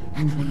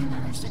and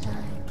realize that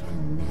I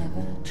can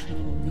never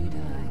truly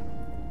die.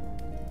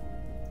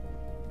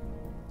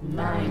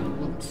 My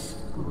roots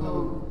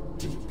grow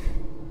deep.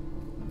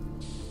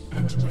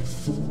 And my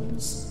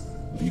thorns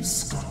leave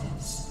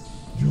scars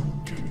you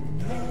can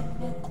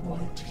never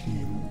quite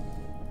heal.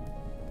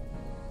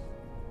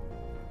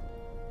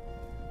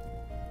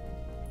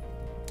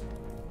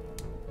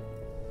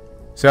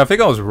 See, I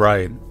think I was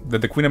right, that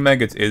the Queen of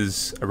Maggots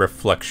is a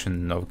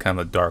reflection of kind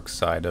of the dark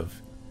side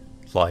of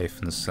life,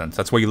 in a sense.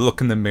 That's why you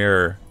look in the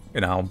mirror,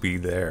 and I'll be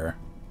there.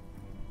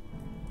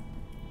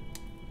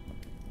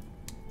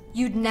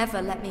 You'd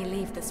never let me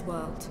leave this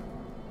world.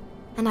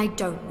 And I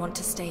don't want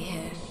to stay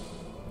here.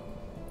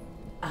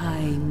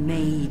 I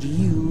made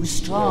you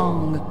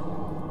strong.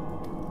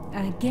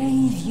 I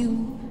gave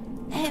you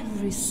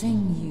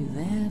everything you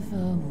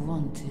ever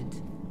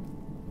wanted.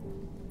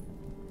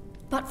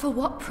 But for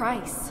what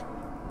price?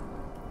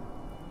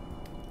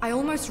 I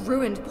almost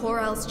ruined poor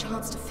Al's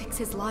chance to fix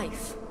his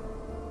life.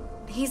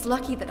 He's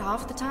lucky that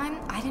half the time,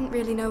 I didn't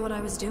really know what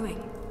I was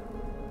doing.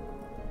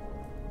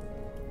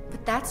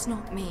 But that's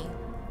not me.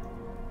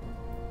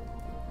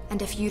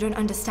 And if you don't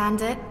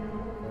understand it,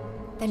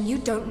 then you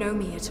don't know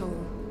me at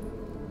all.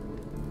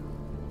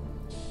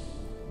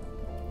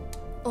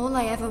 All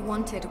I ever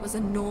wanted was a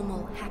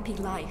normal, happy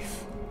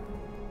life.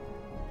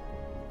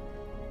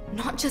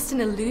 Not just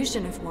an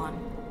illusion of one.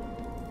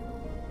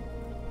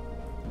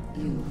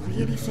 You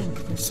really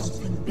think there's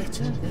something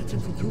better waiting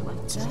for you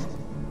out there?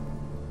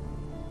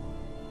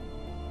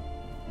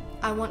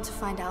 I want to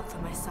find out for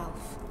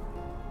myself.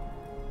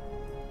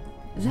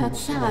 That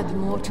sad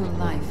mortal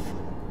life.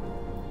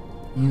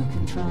 You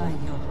can try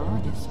your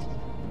hardest,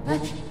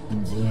 but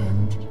in the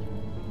end,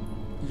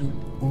 you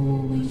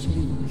always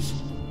lose.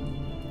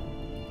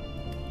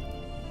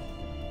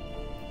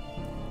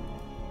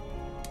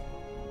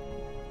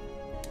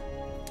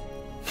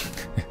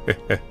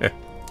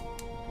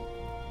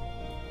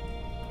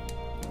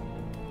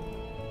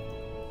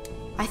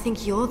 I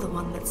think you're the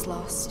one that's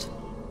lost.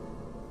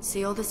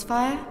 See all this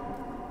fire?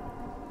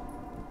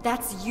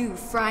 That's you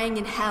frying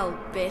in hell,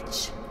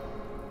 bitch.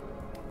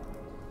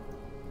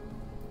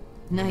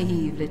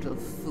 Naive little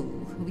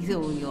fool, with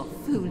all your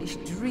foolish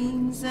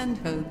dreams and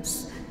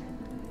hopes.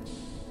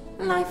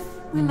 Life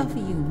will offer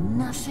you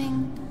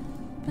nothing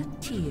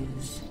but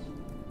tears.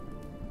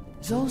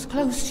 Those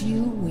close to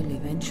you will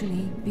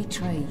eventually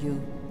betray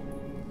you.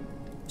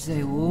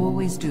 They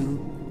always do.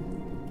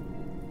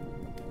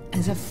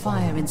 There's a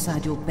fire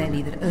inside your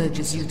belly that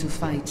urges you to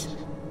fight.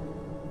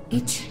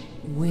 It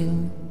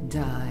will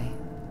die.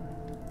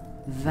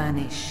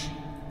 Vanish.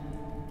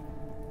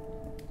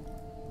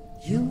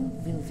 You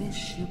will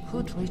wish you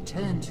could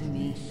return to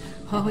me.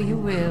 Oh, you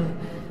will.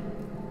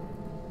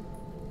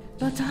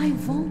 But I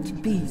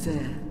won't be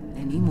there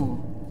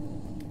anymore.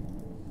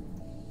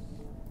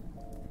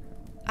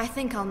 I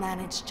think I'll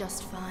manage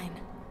just fine.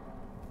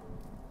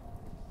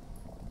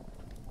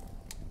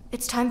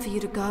 It's time for you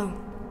to go.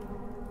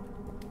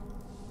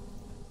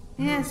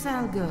 Yes,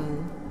 I'll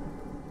go.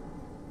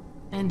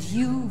 And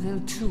you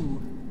will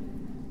too.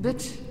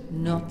 But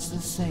not the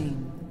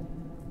same.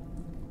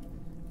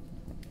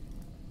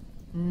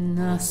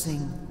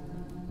 Nothing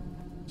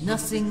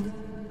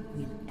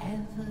will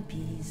ever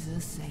be the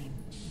same.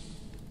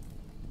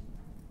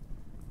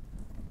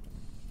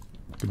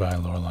 Goodbye,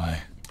 Lorelai.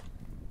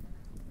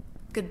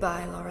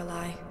 Goodbye,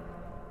 Lorelai.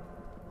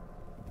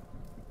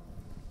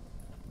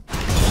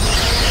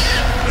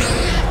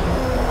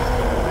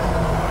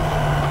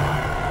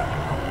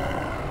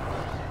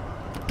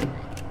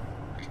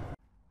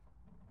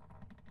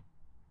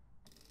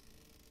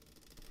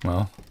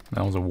 Well,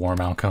 that was a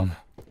warm outcome.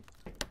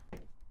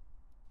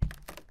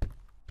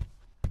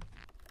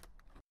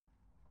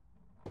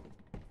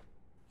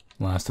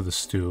 Last of the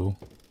stew.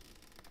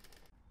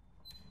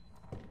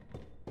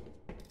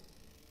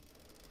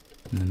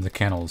 And then the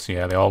kennels,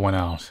 yeah, they all went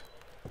out.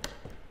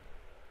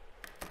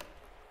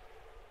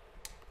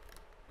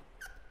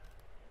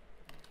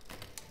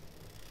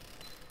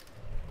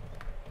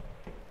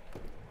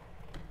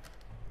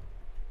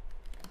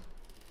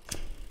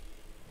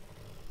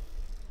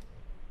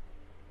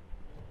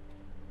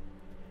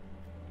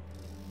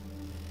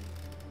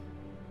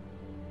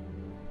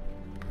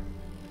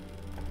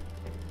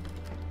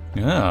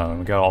 Yeah,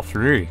 we got all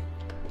three.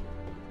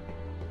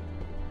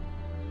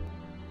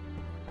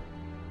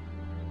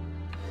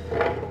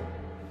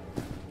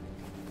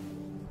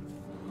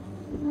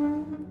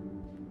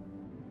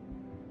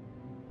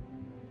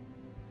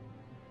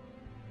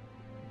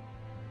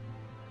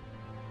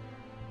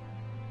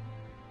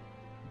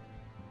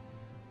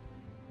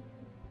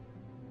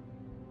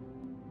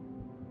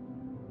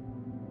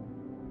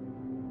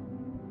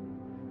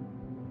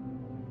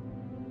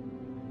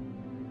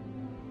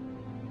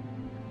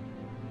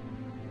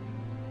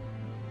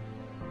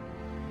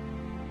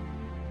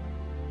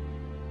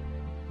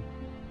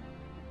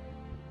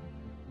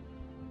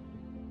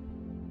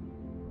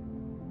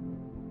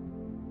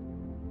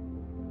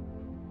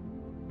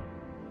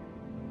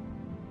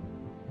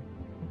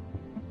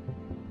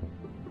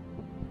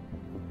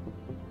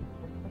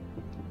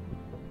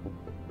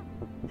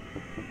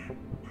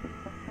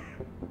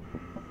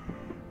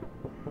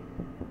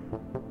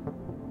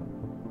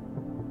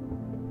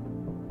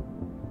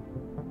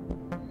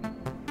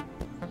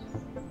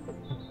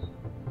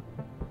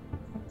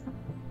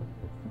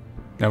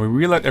 Now we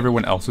relit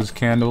everyone else's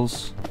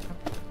candles.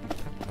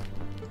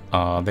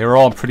 They were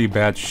all in pretty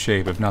bad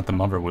shape, if not the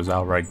mother was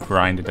outright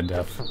grinded to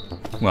death.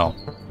 Well,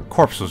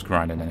 corpse was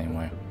grinded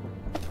anyway.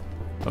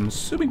 I'm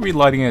assuming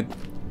relighting it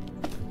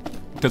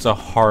does a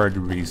hard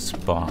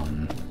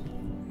respawn.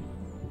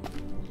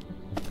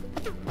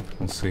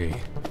 We'll see.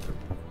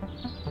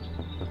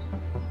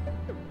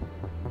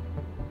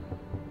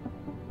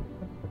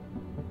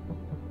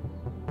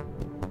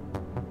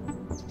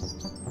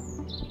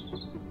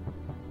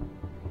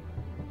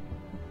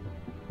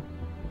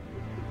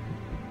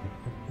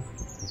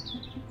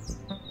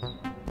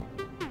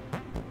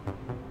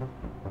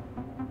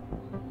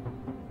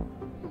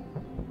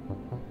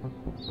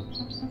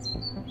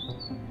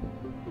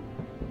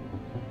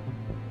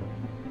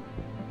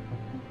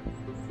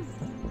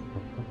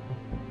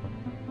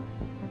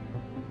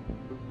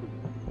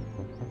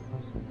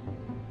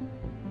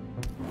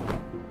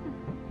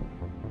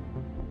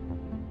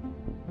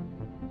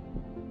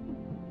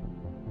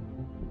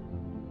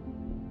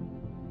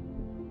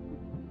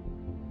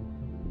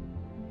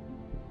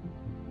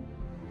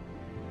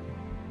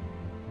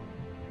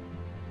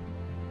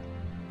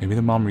 Maybe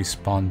the mom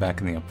respawned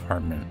back in the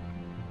apartment.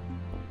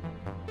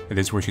 It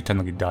is where she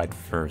technically died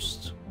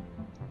first.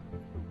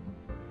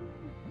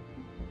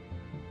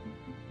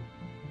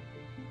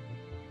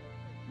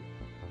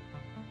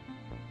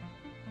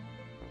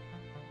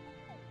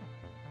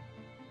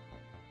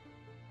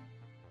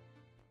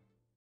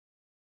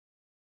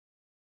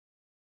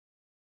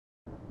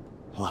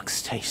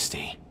 Looks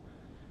tasty,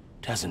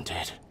 doesn't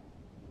it?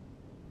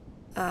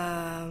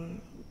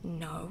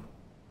 No.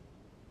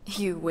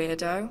 You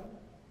weirdo.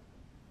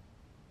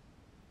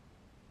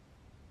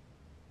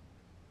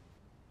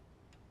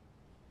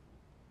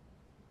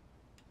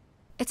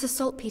 It's a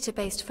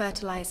saltpeter-based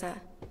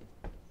fertilizer.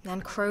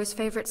 And Crow's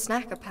favorite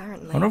snack,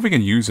 apparently. I don't know if we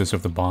can use this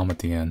with the bomb at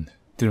the end.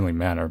 Didn't really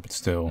matter, but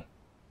still.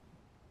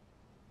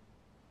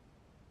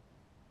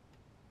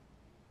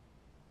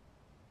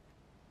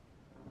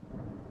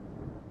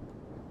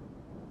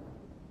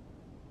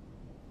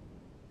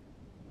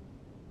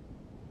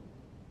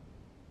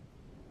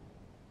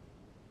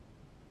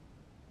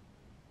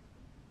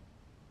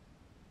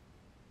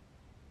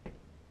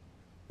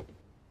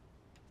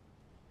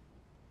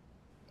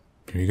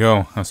 Here you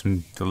go. Have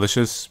some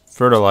delicious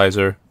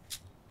fertilizer.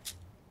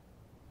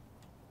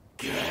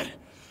 Good.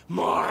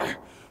 More!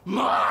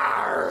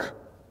 More!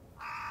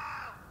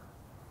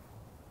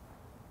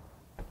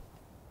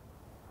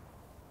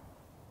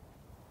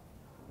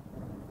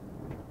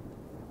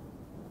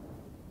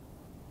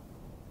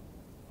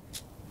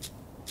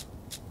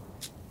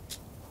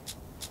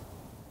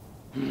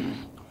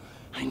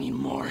 I need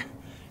more.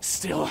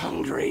 Still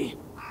hungry.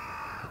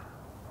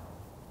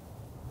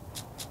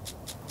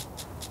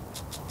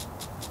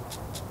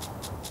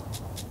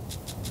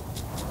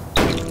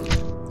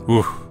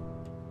 Oof.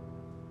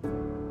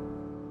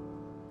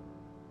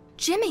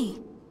 Jimmy!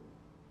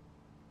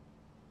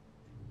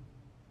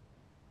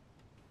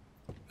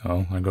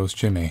 Oh, there goes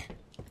Jimmy.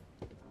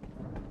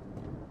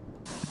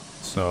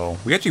 So,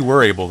 we actually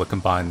were able to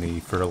combine the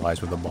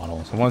fertilizer with the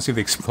bottles. I want to see if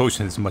the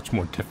explosion is much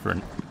more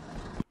different.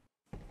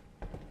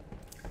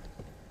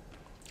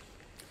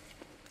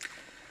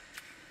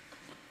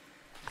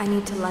 I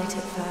need to light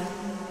it first.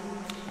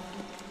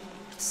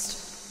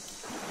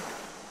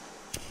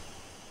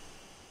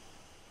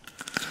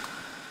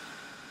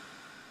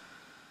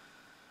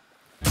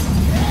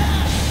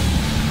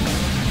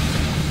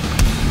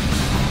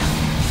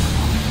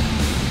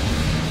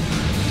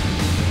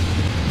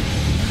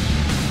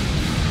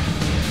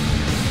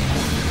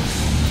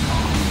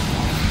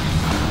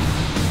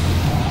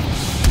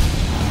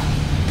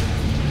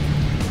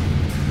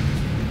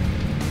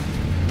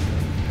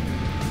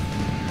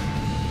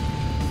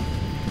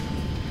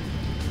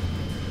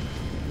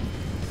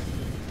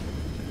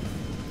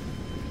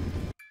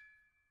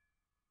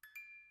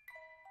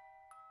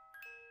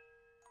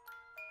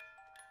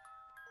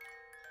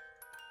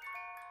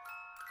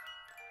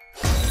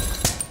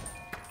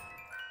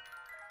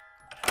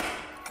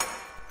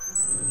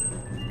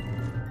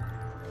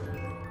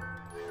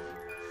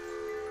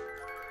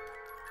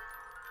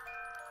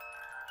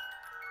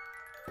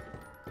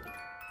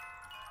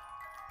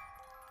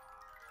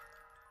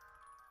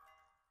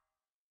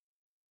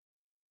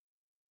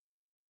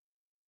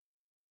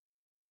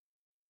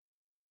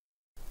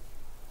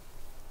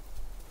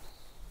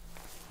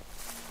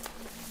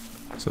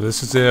 So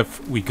this is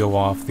if we go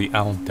off the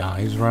Owl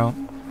Dies route,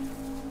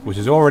 which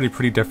is already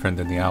pretty different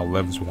than the Owl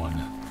Lives one.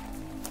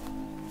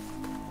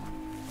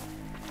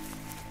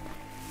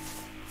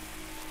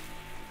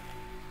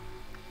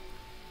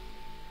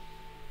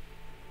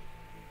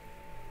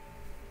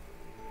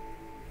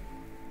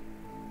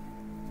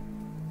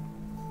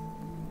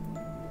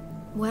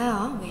 Where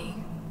are we?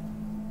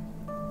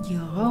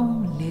 Your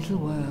own little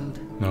world.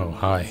 No,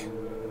 hi.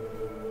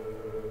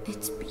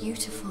 It's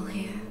beautiful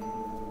here.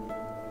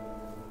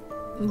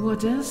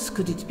 What else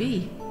could it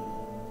be?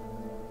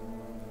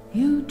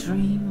 You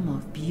dream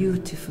of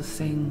beautiful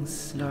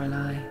things,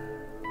 Lorelai.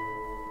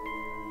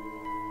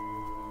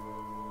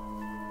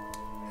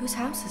 Whose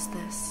house is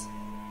this?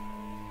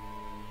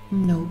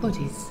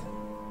 Nobody's.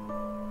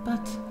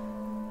 But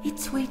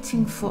it's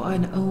waiting for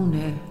an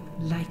owner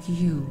like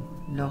you,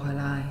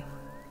 Lorelai.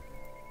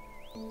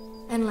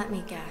 And let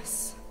me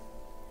guess.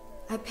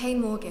 I pay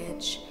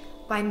mortgage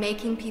by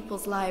making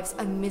people's lives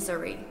a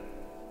misery.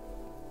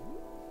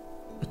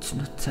 It's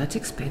not that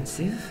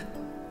expensive.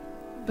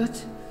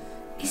 But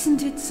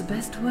isn't it the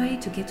best way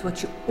to get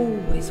what you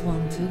always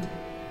wanted?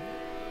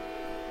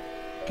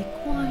 A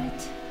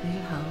quiet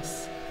little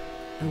house,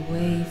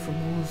 away from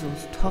all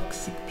those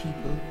toxic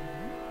people.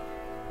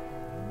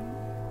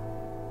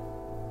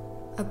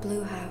 A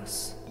blue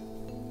house.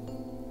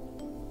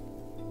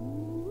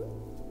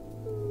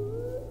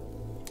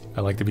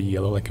 I like to be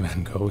yellow like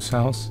Van Gogh's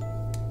house.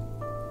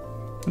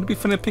 Wouldn't it be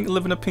fun to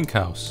live in a pink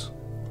house?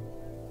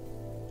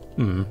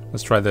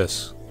 Let's try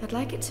this. I'd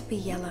like it to be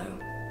yellow,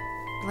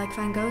 like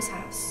Van Gogh's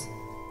house.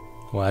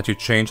 Will that you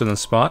change on the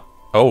spot?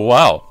 Oh,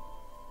 wow.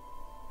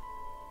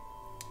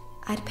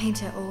 I'd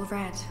paint it all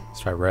red.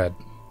 Let's try red.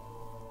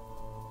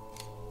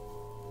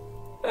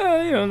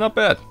 Not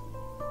bad.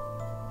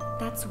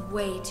 That's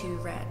way too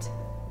red.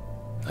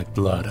 Like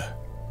blood.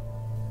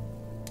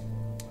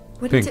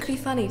 Wouldn't Pink. it be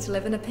funny to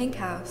live in a pink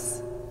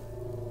house?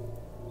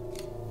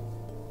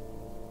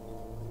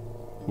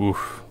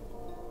 Oof.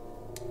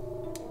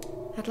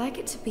 I'd like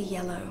it to be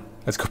yellow.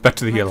 Let's go back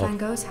to the Like yellow. Van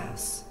Gogh's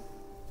house.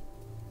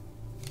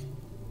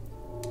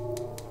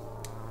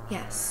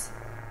 Yes.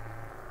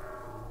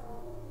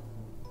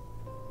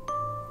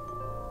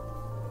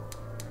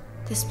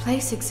 This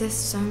place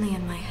exists only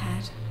in my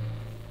head.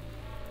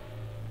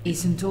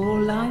 Isn't all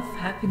life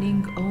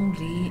happening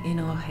only in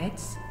our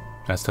heads?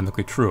 That's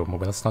technically true, but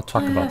let's not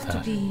talk I about have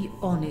that. to be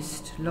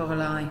honest,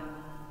 Lorelai.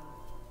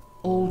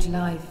 Old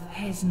life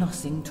has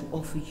nothing to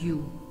offer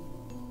you.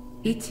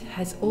 It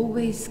has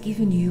always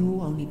given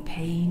you only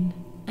pain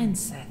and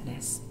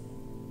sadness.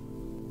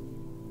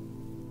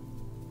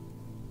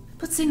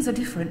 But things are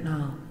different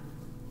now.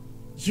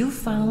 You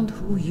found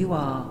who you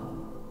are.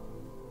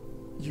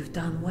 You've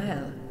done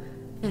well,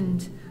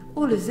 and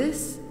all of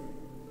this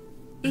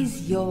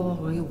is your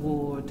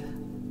reward.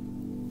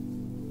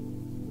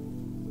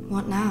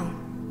 What now?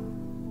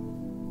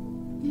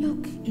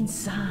 Look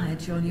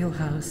inside your new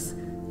house.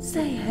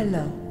 Say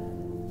hello.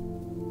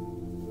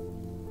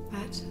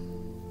 But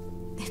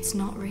it's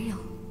not real.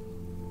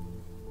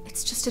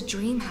 It's just a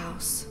dream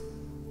house.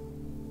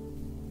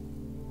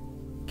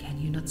 Can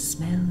you not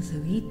smell the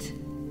wheat?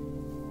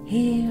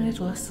 Hear it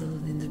rustle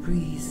in the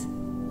breeze.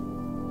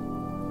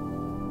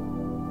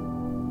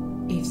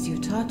 If you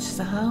touch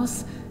the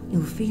house,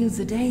 you'll feel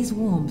the day's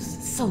warmth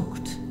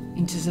soaked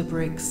into the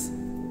bricks.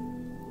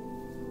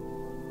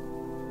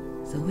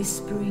 The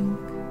whispering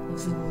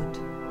of the wood.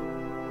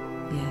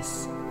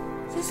 Yes,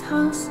 this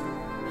house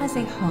has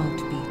a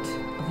heartbeat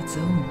of its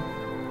own.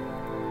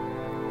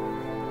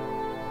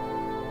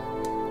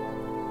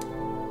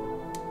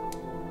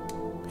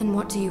 And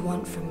what do you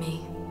want from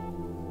me?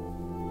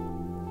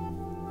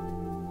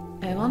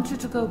 I want you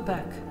to go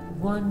back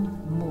one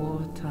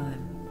more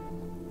time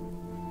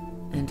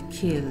and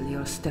kill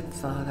your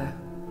stepfather.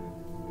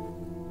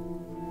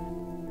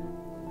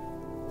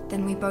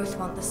 Then we both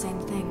want the same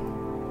thing.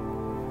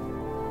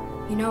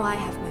 You know I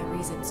have my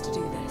reasons to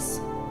do this.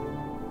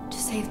 To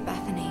save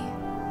Bethany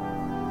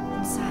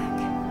and Zach.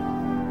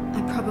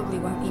 I probably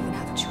won't even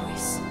have a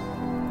choice.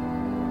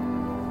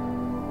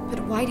 But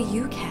why do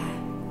you care?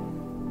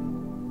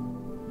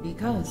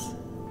 Because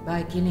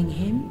by killing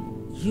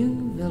him, you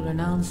will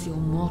renounce your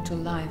mortal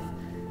life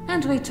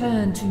and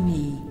return to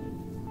me,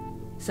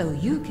 so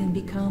you can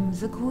become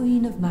the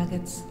Queen of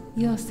Maggots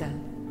yourself.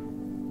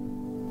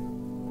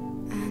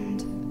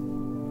 And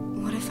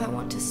what if I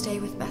want to stay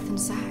with Beth and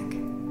Zach?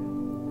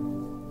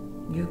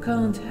 You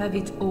can't have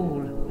it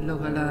all,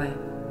 Lorelai.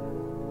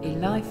 A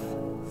life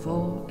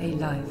for a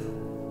life.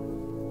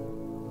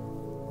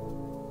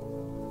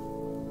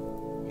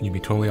 Can you be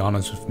totally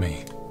honest with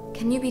me?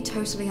 Can you be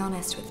totally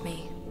honest with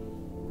me?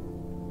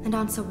 And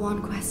answer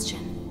one question.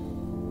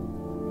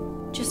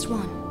 Just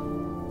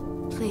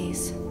one.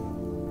 Please.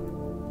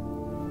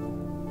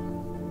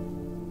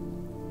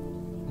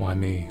 Why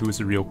me? Who is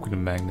the real Queen of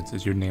Maggots?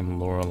 Is your name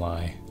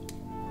Lorelai?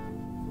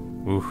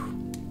 Oof.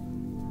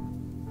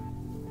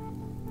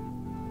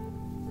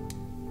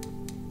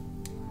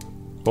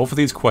 Both of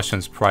these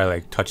questions probably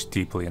like touch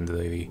deeply into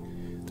the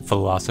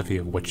philosophy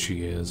of what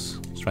she is.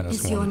 Let's try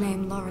this Is your one.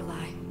 name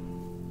Lorelai?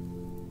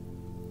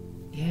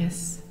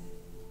 Yes.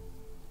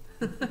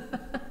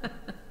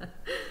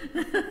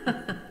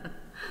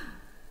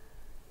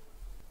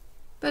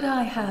 But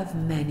I have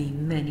many,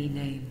 many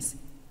names.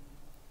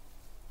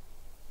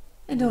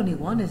 And only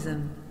one of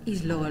them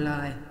is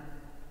Lorelai.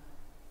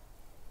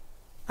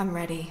 I'm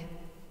ready.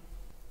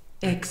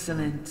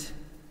 Excellent.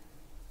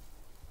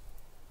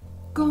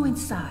 Go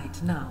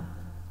inside now.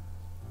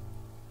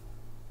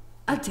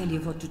 I'll tell you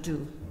what to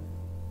do.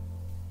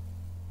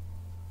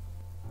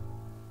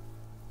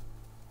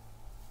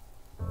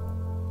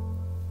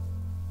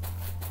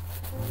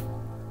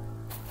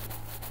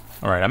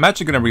 Alright, I'm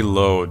actually gonna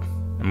reload.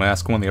 I'm gonna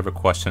ask one of the other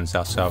questions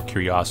outside of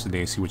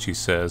curiosity, see what she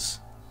says.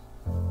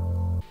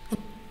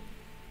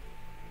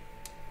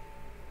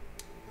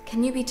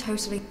 Can you be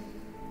totally...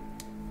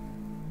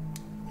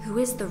 Who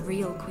is the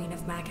real Queen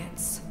of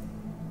Maggots?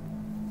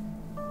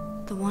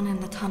 The one in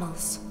the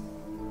tunnels.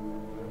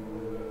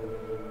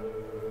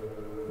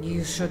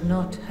 You should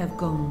not have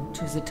gone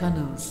to the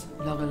tunnels,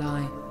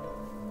 Lorelai.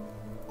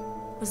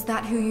 Was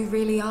that who you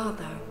really are,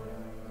 though?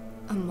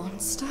 A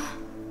monster?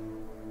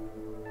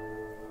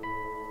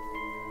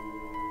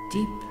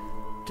 Deep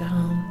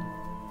down,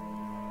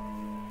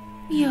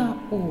 we are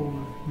all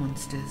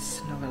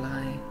monsters,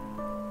 Lorelai.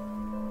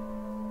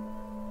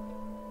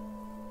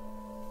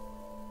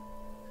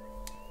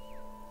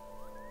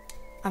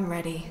 I'm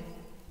ready.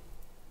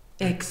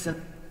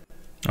 Excellent.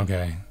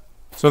 Okay.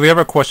 So the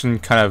other question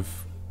kind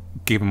of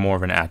gave more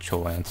of an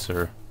actual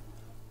answer.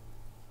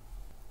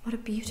 What a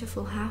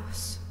beautiful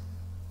house.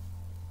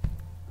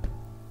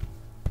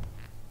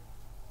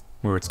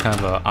 Where it's kind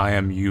of a I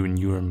am you and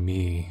you are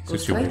me Go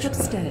straight situation.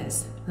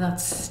 upstairs.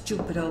 That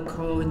stupid old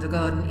crow in the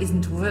garden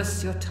isn't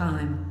worth your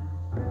time.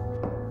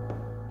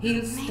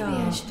 He'll I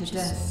starve should to just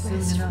death soon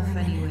rest for a enough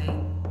minute.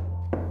 anyway.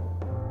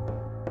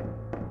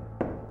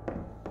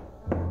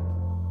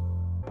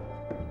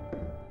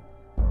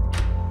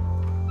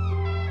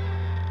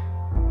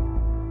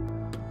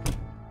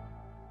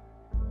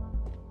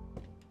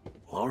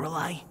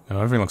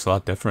 everything looks a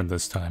lot different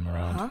this time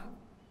around. Huh?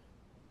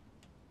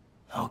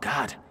 Oh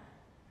God,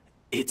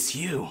 it's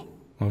you.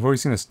 Well, I've already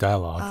seen this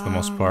dialogue for the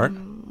most part.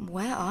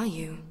 Where are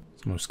you?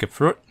 So I'm gonna skip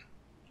through it.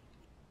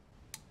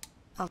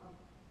 I'll...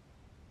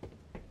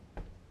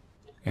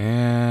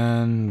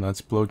 And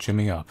let's blow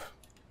Jimmy up.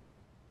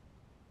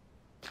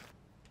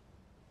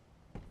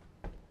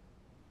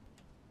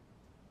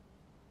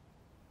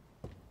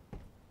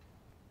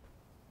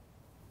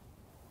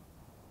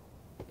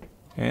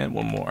 And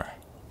one more.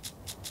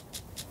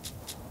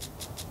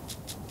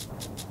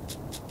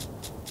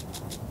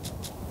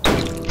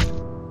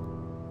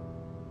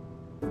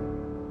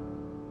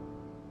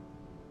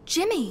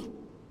 Jimmy!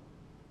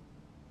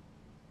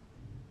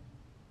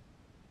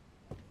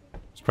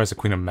 Surprised the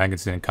Queen of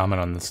Maggots didn't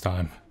comment on this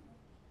time.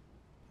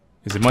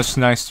 Is it much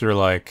nicer,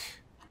 like,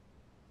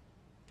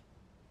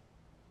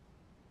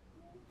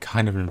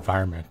 kind of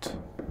environment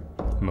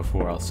than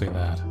before? I'll say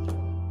that.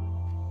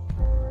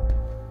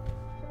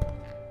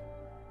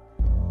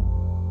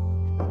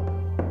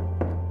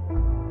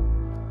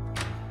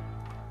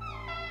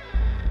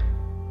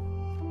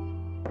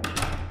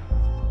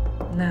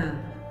 Now,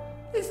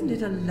 isn't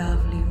it a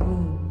lovely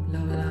room,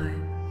 Lorelai?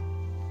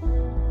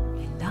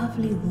 A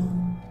lovely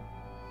room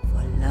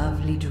for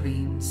lovely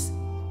dreams.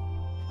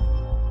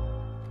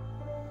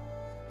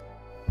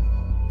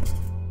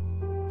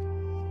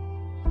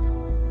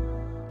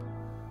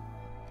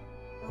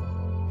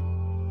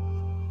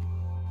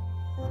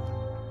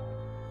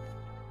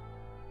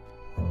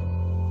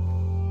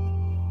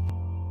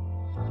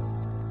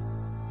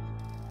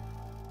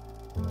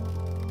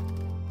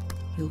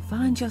 You'll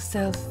find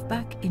yourself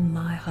back in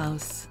my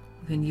house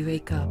when you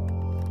wake up.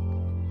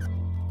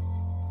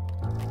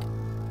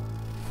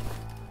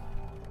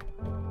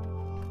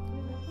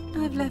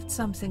 I've left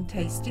something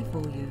tasty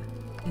for you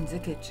in the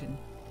kitchen.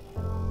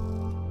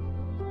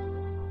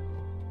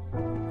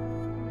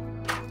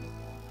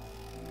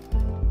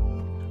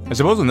 I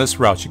suppose in this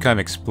route she kind of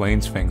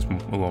explains things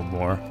a little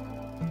more.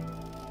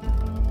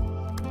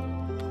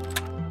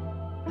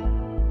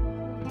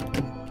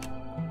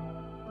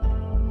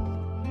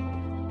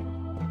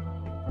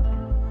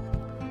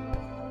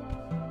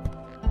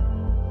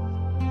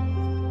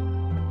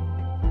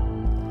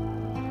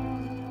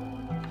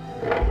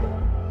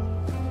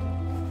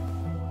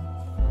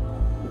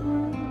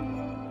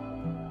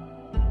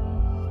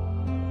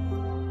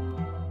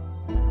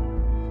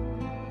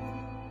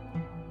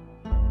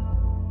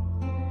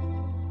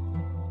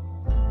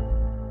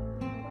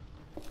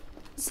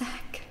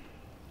 Zach.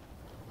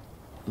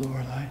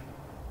 Lorelai?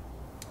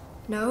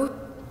 No.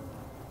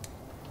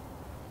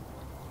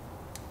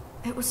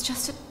 It was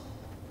just a...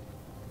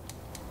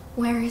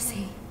 Where is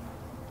he?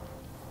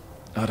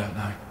 I don't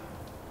know.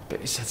 But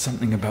he said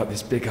something about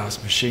this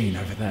big-ass machine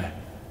over there.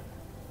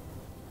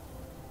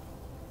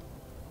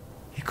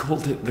 He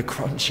called it the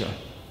Cruncher.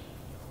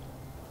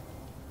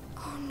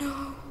 Oh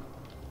no.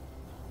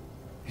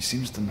 He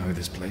seems to know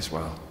this place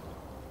well.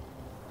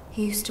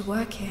 He used to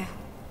work here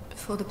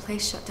before the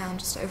place shut down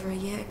just over a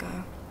year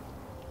ago.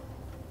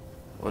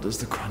 What does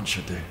the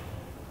Cruncher do?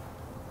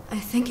 I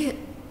think it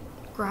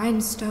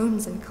grinds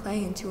stones and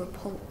clay into a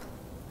pulp.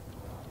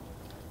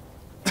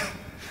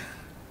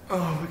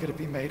 Oh, we're gonna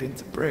be made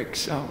into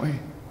bricks, aren't we?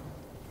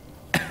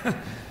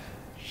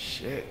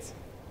 Shit.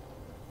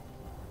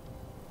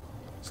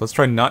 So let's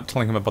try not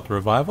telling him about the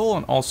revival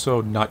and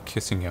also not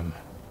kissing him.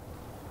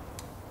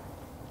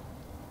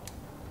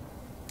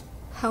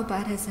 How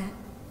bad is it?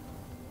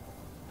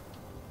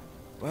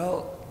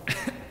 Well...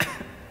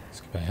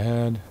 Skip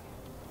ahead.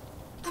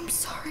 I'm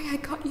sorry I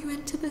got you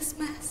into this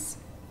mess.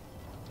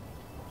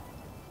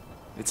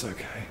 It's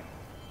okay.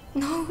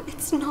 No,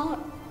 it's not.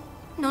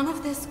 None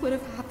of this would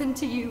have happened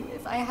to you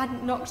if I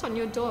hadn't knocked on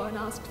your door and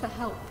asked for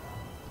help.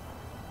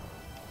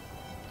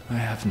 I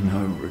have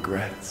no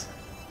regrets.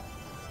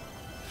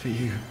 For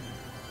you,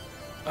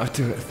 I'd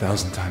do it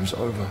 1,000 times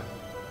over.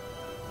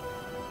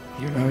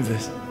 You know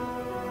this.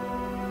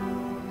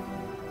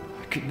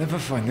 I could never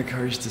find the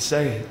courage to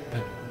say it,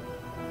 but...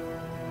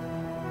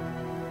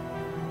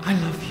 I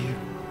love you.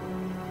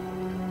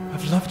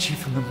 I've loved you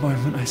from the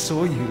moment I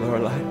saw you,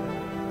 Lorelai.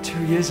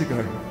 2 years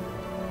ago.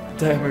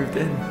 The day I moved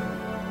in.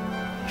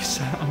 You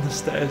sat on the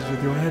stairs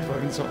with your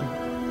headphones on.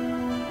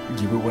 And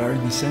you were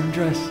wearing the same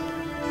dress.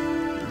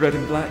 Red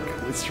and black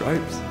with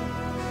stripes.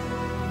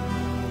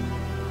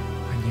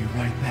 I knew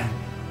right then.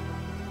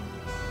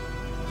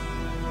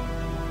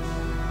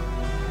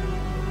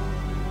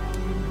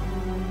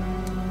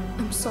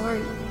 I'm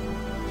sorry,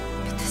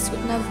 but this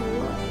would never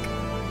work.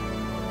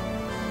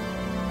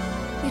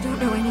 You don't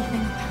know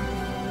anything about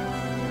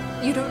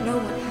me. You don't know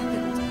what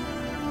happened.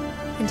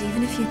 And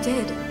even if you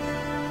did,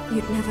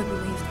 you'd never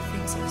believe the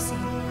things I've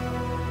seen.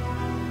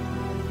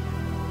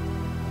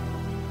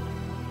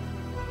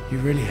 You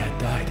really had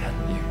died,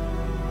 hadn't you?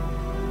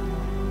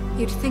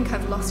 You'd think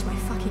I've lost my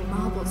fucking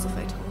marbles if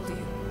I told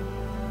you.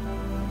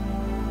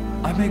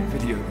 I make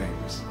video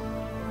games.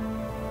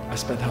 I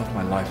spent half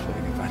my life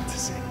living a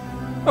fantasy.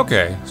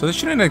 Okay, so they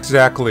shouldn't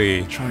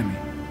exactly Try me.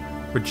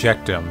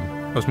 reject him.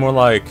 It was more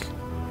like,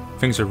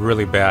 things are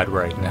really bad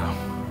right now.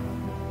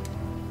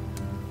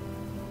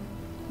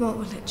 What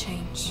will it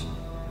change?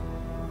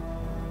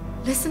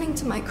 Listening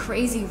to my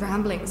crazy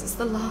ramblings is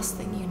the last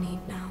thing you need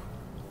now.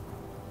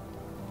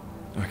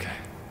 Okay.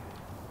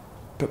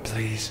 But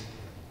please,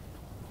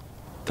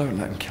 don't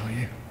let him kill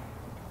you.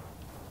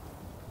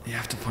 You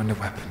have to find a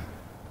weapon.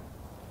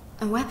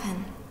 A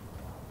weapon?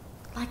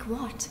 Like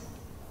what?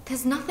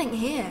 There's nothing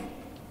here.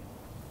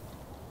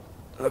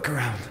 Look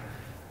around.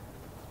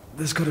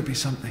 There's got to be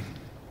something.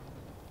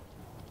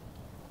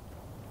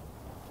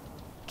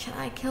 Can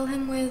I kill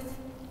him with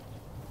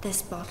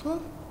this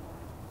bottle?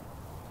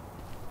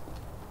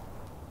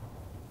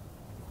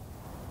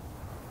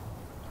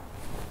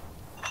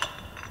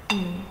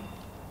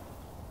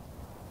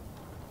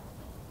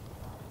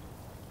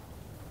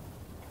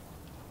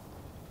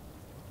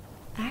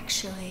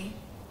 Actually...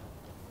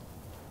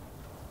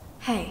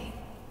 Hey,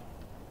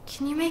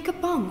 can you make a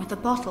bomb with a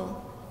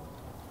bottle?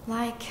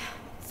 Like,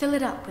 fill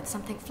it up with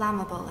something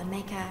flammable and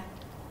make a...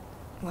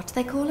 what do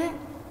they call it?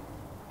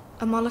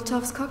 A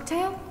Molotov's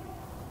cocktail?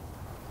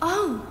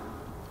 Oh!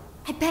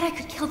 I bet I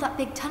could kill that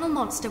big tunnel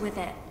monster with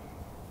it.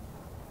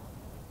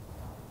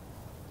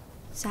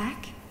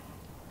 Zach?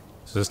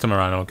 So this time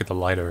around I don't get the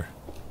lighter.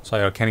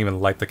 So I can't even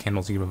light the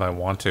candles even if I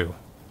want to.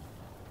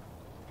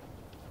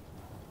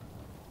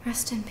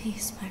 Rest in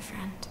peace, my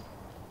friend.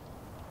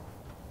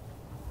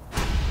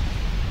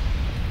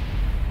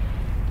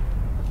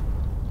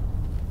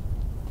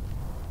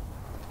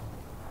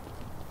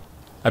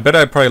 I bet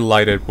I'd probably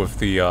light it with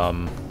the,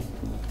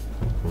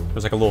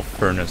 there's like a little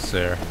furnace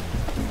there.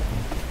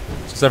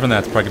 So except for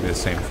that, it's probably gonna be the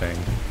same thing.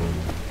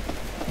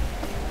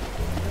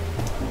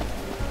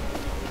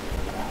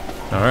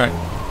 Alright,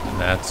 and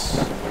that's...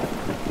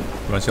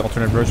 You want to see the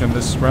alternate version of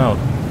this route?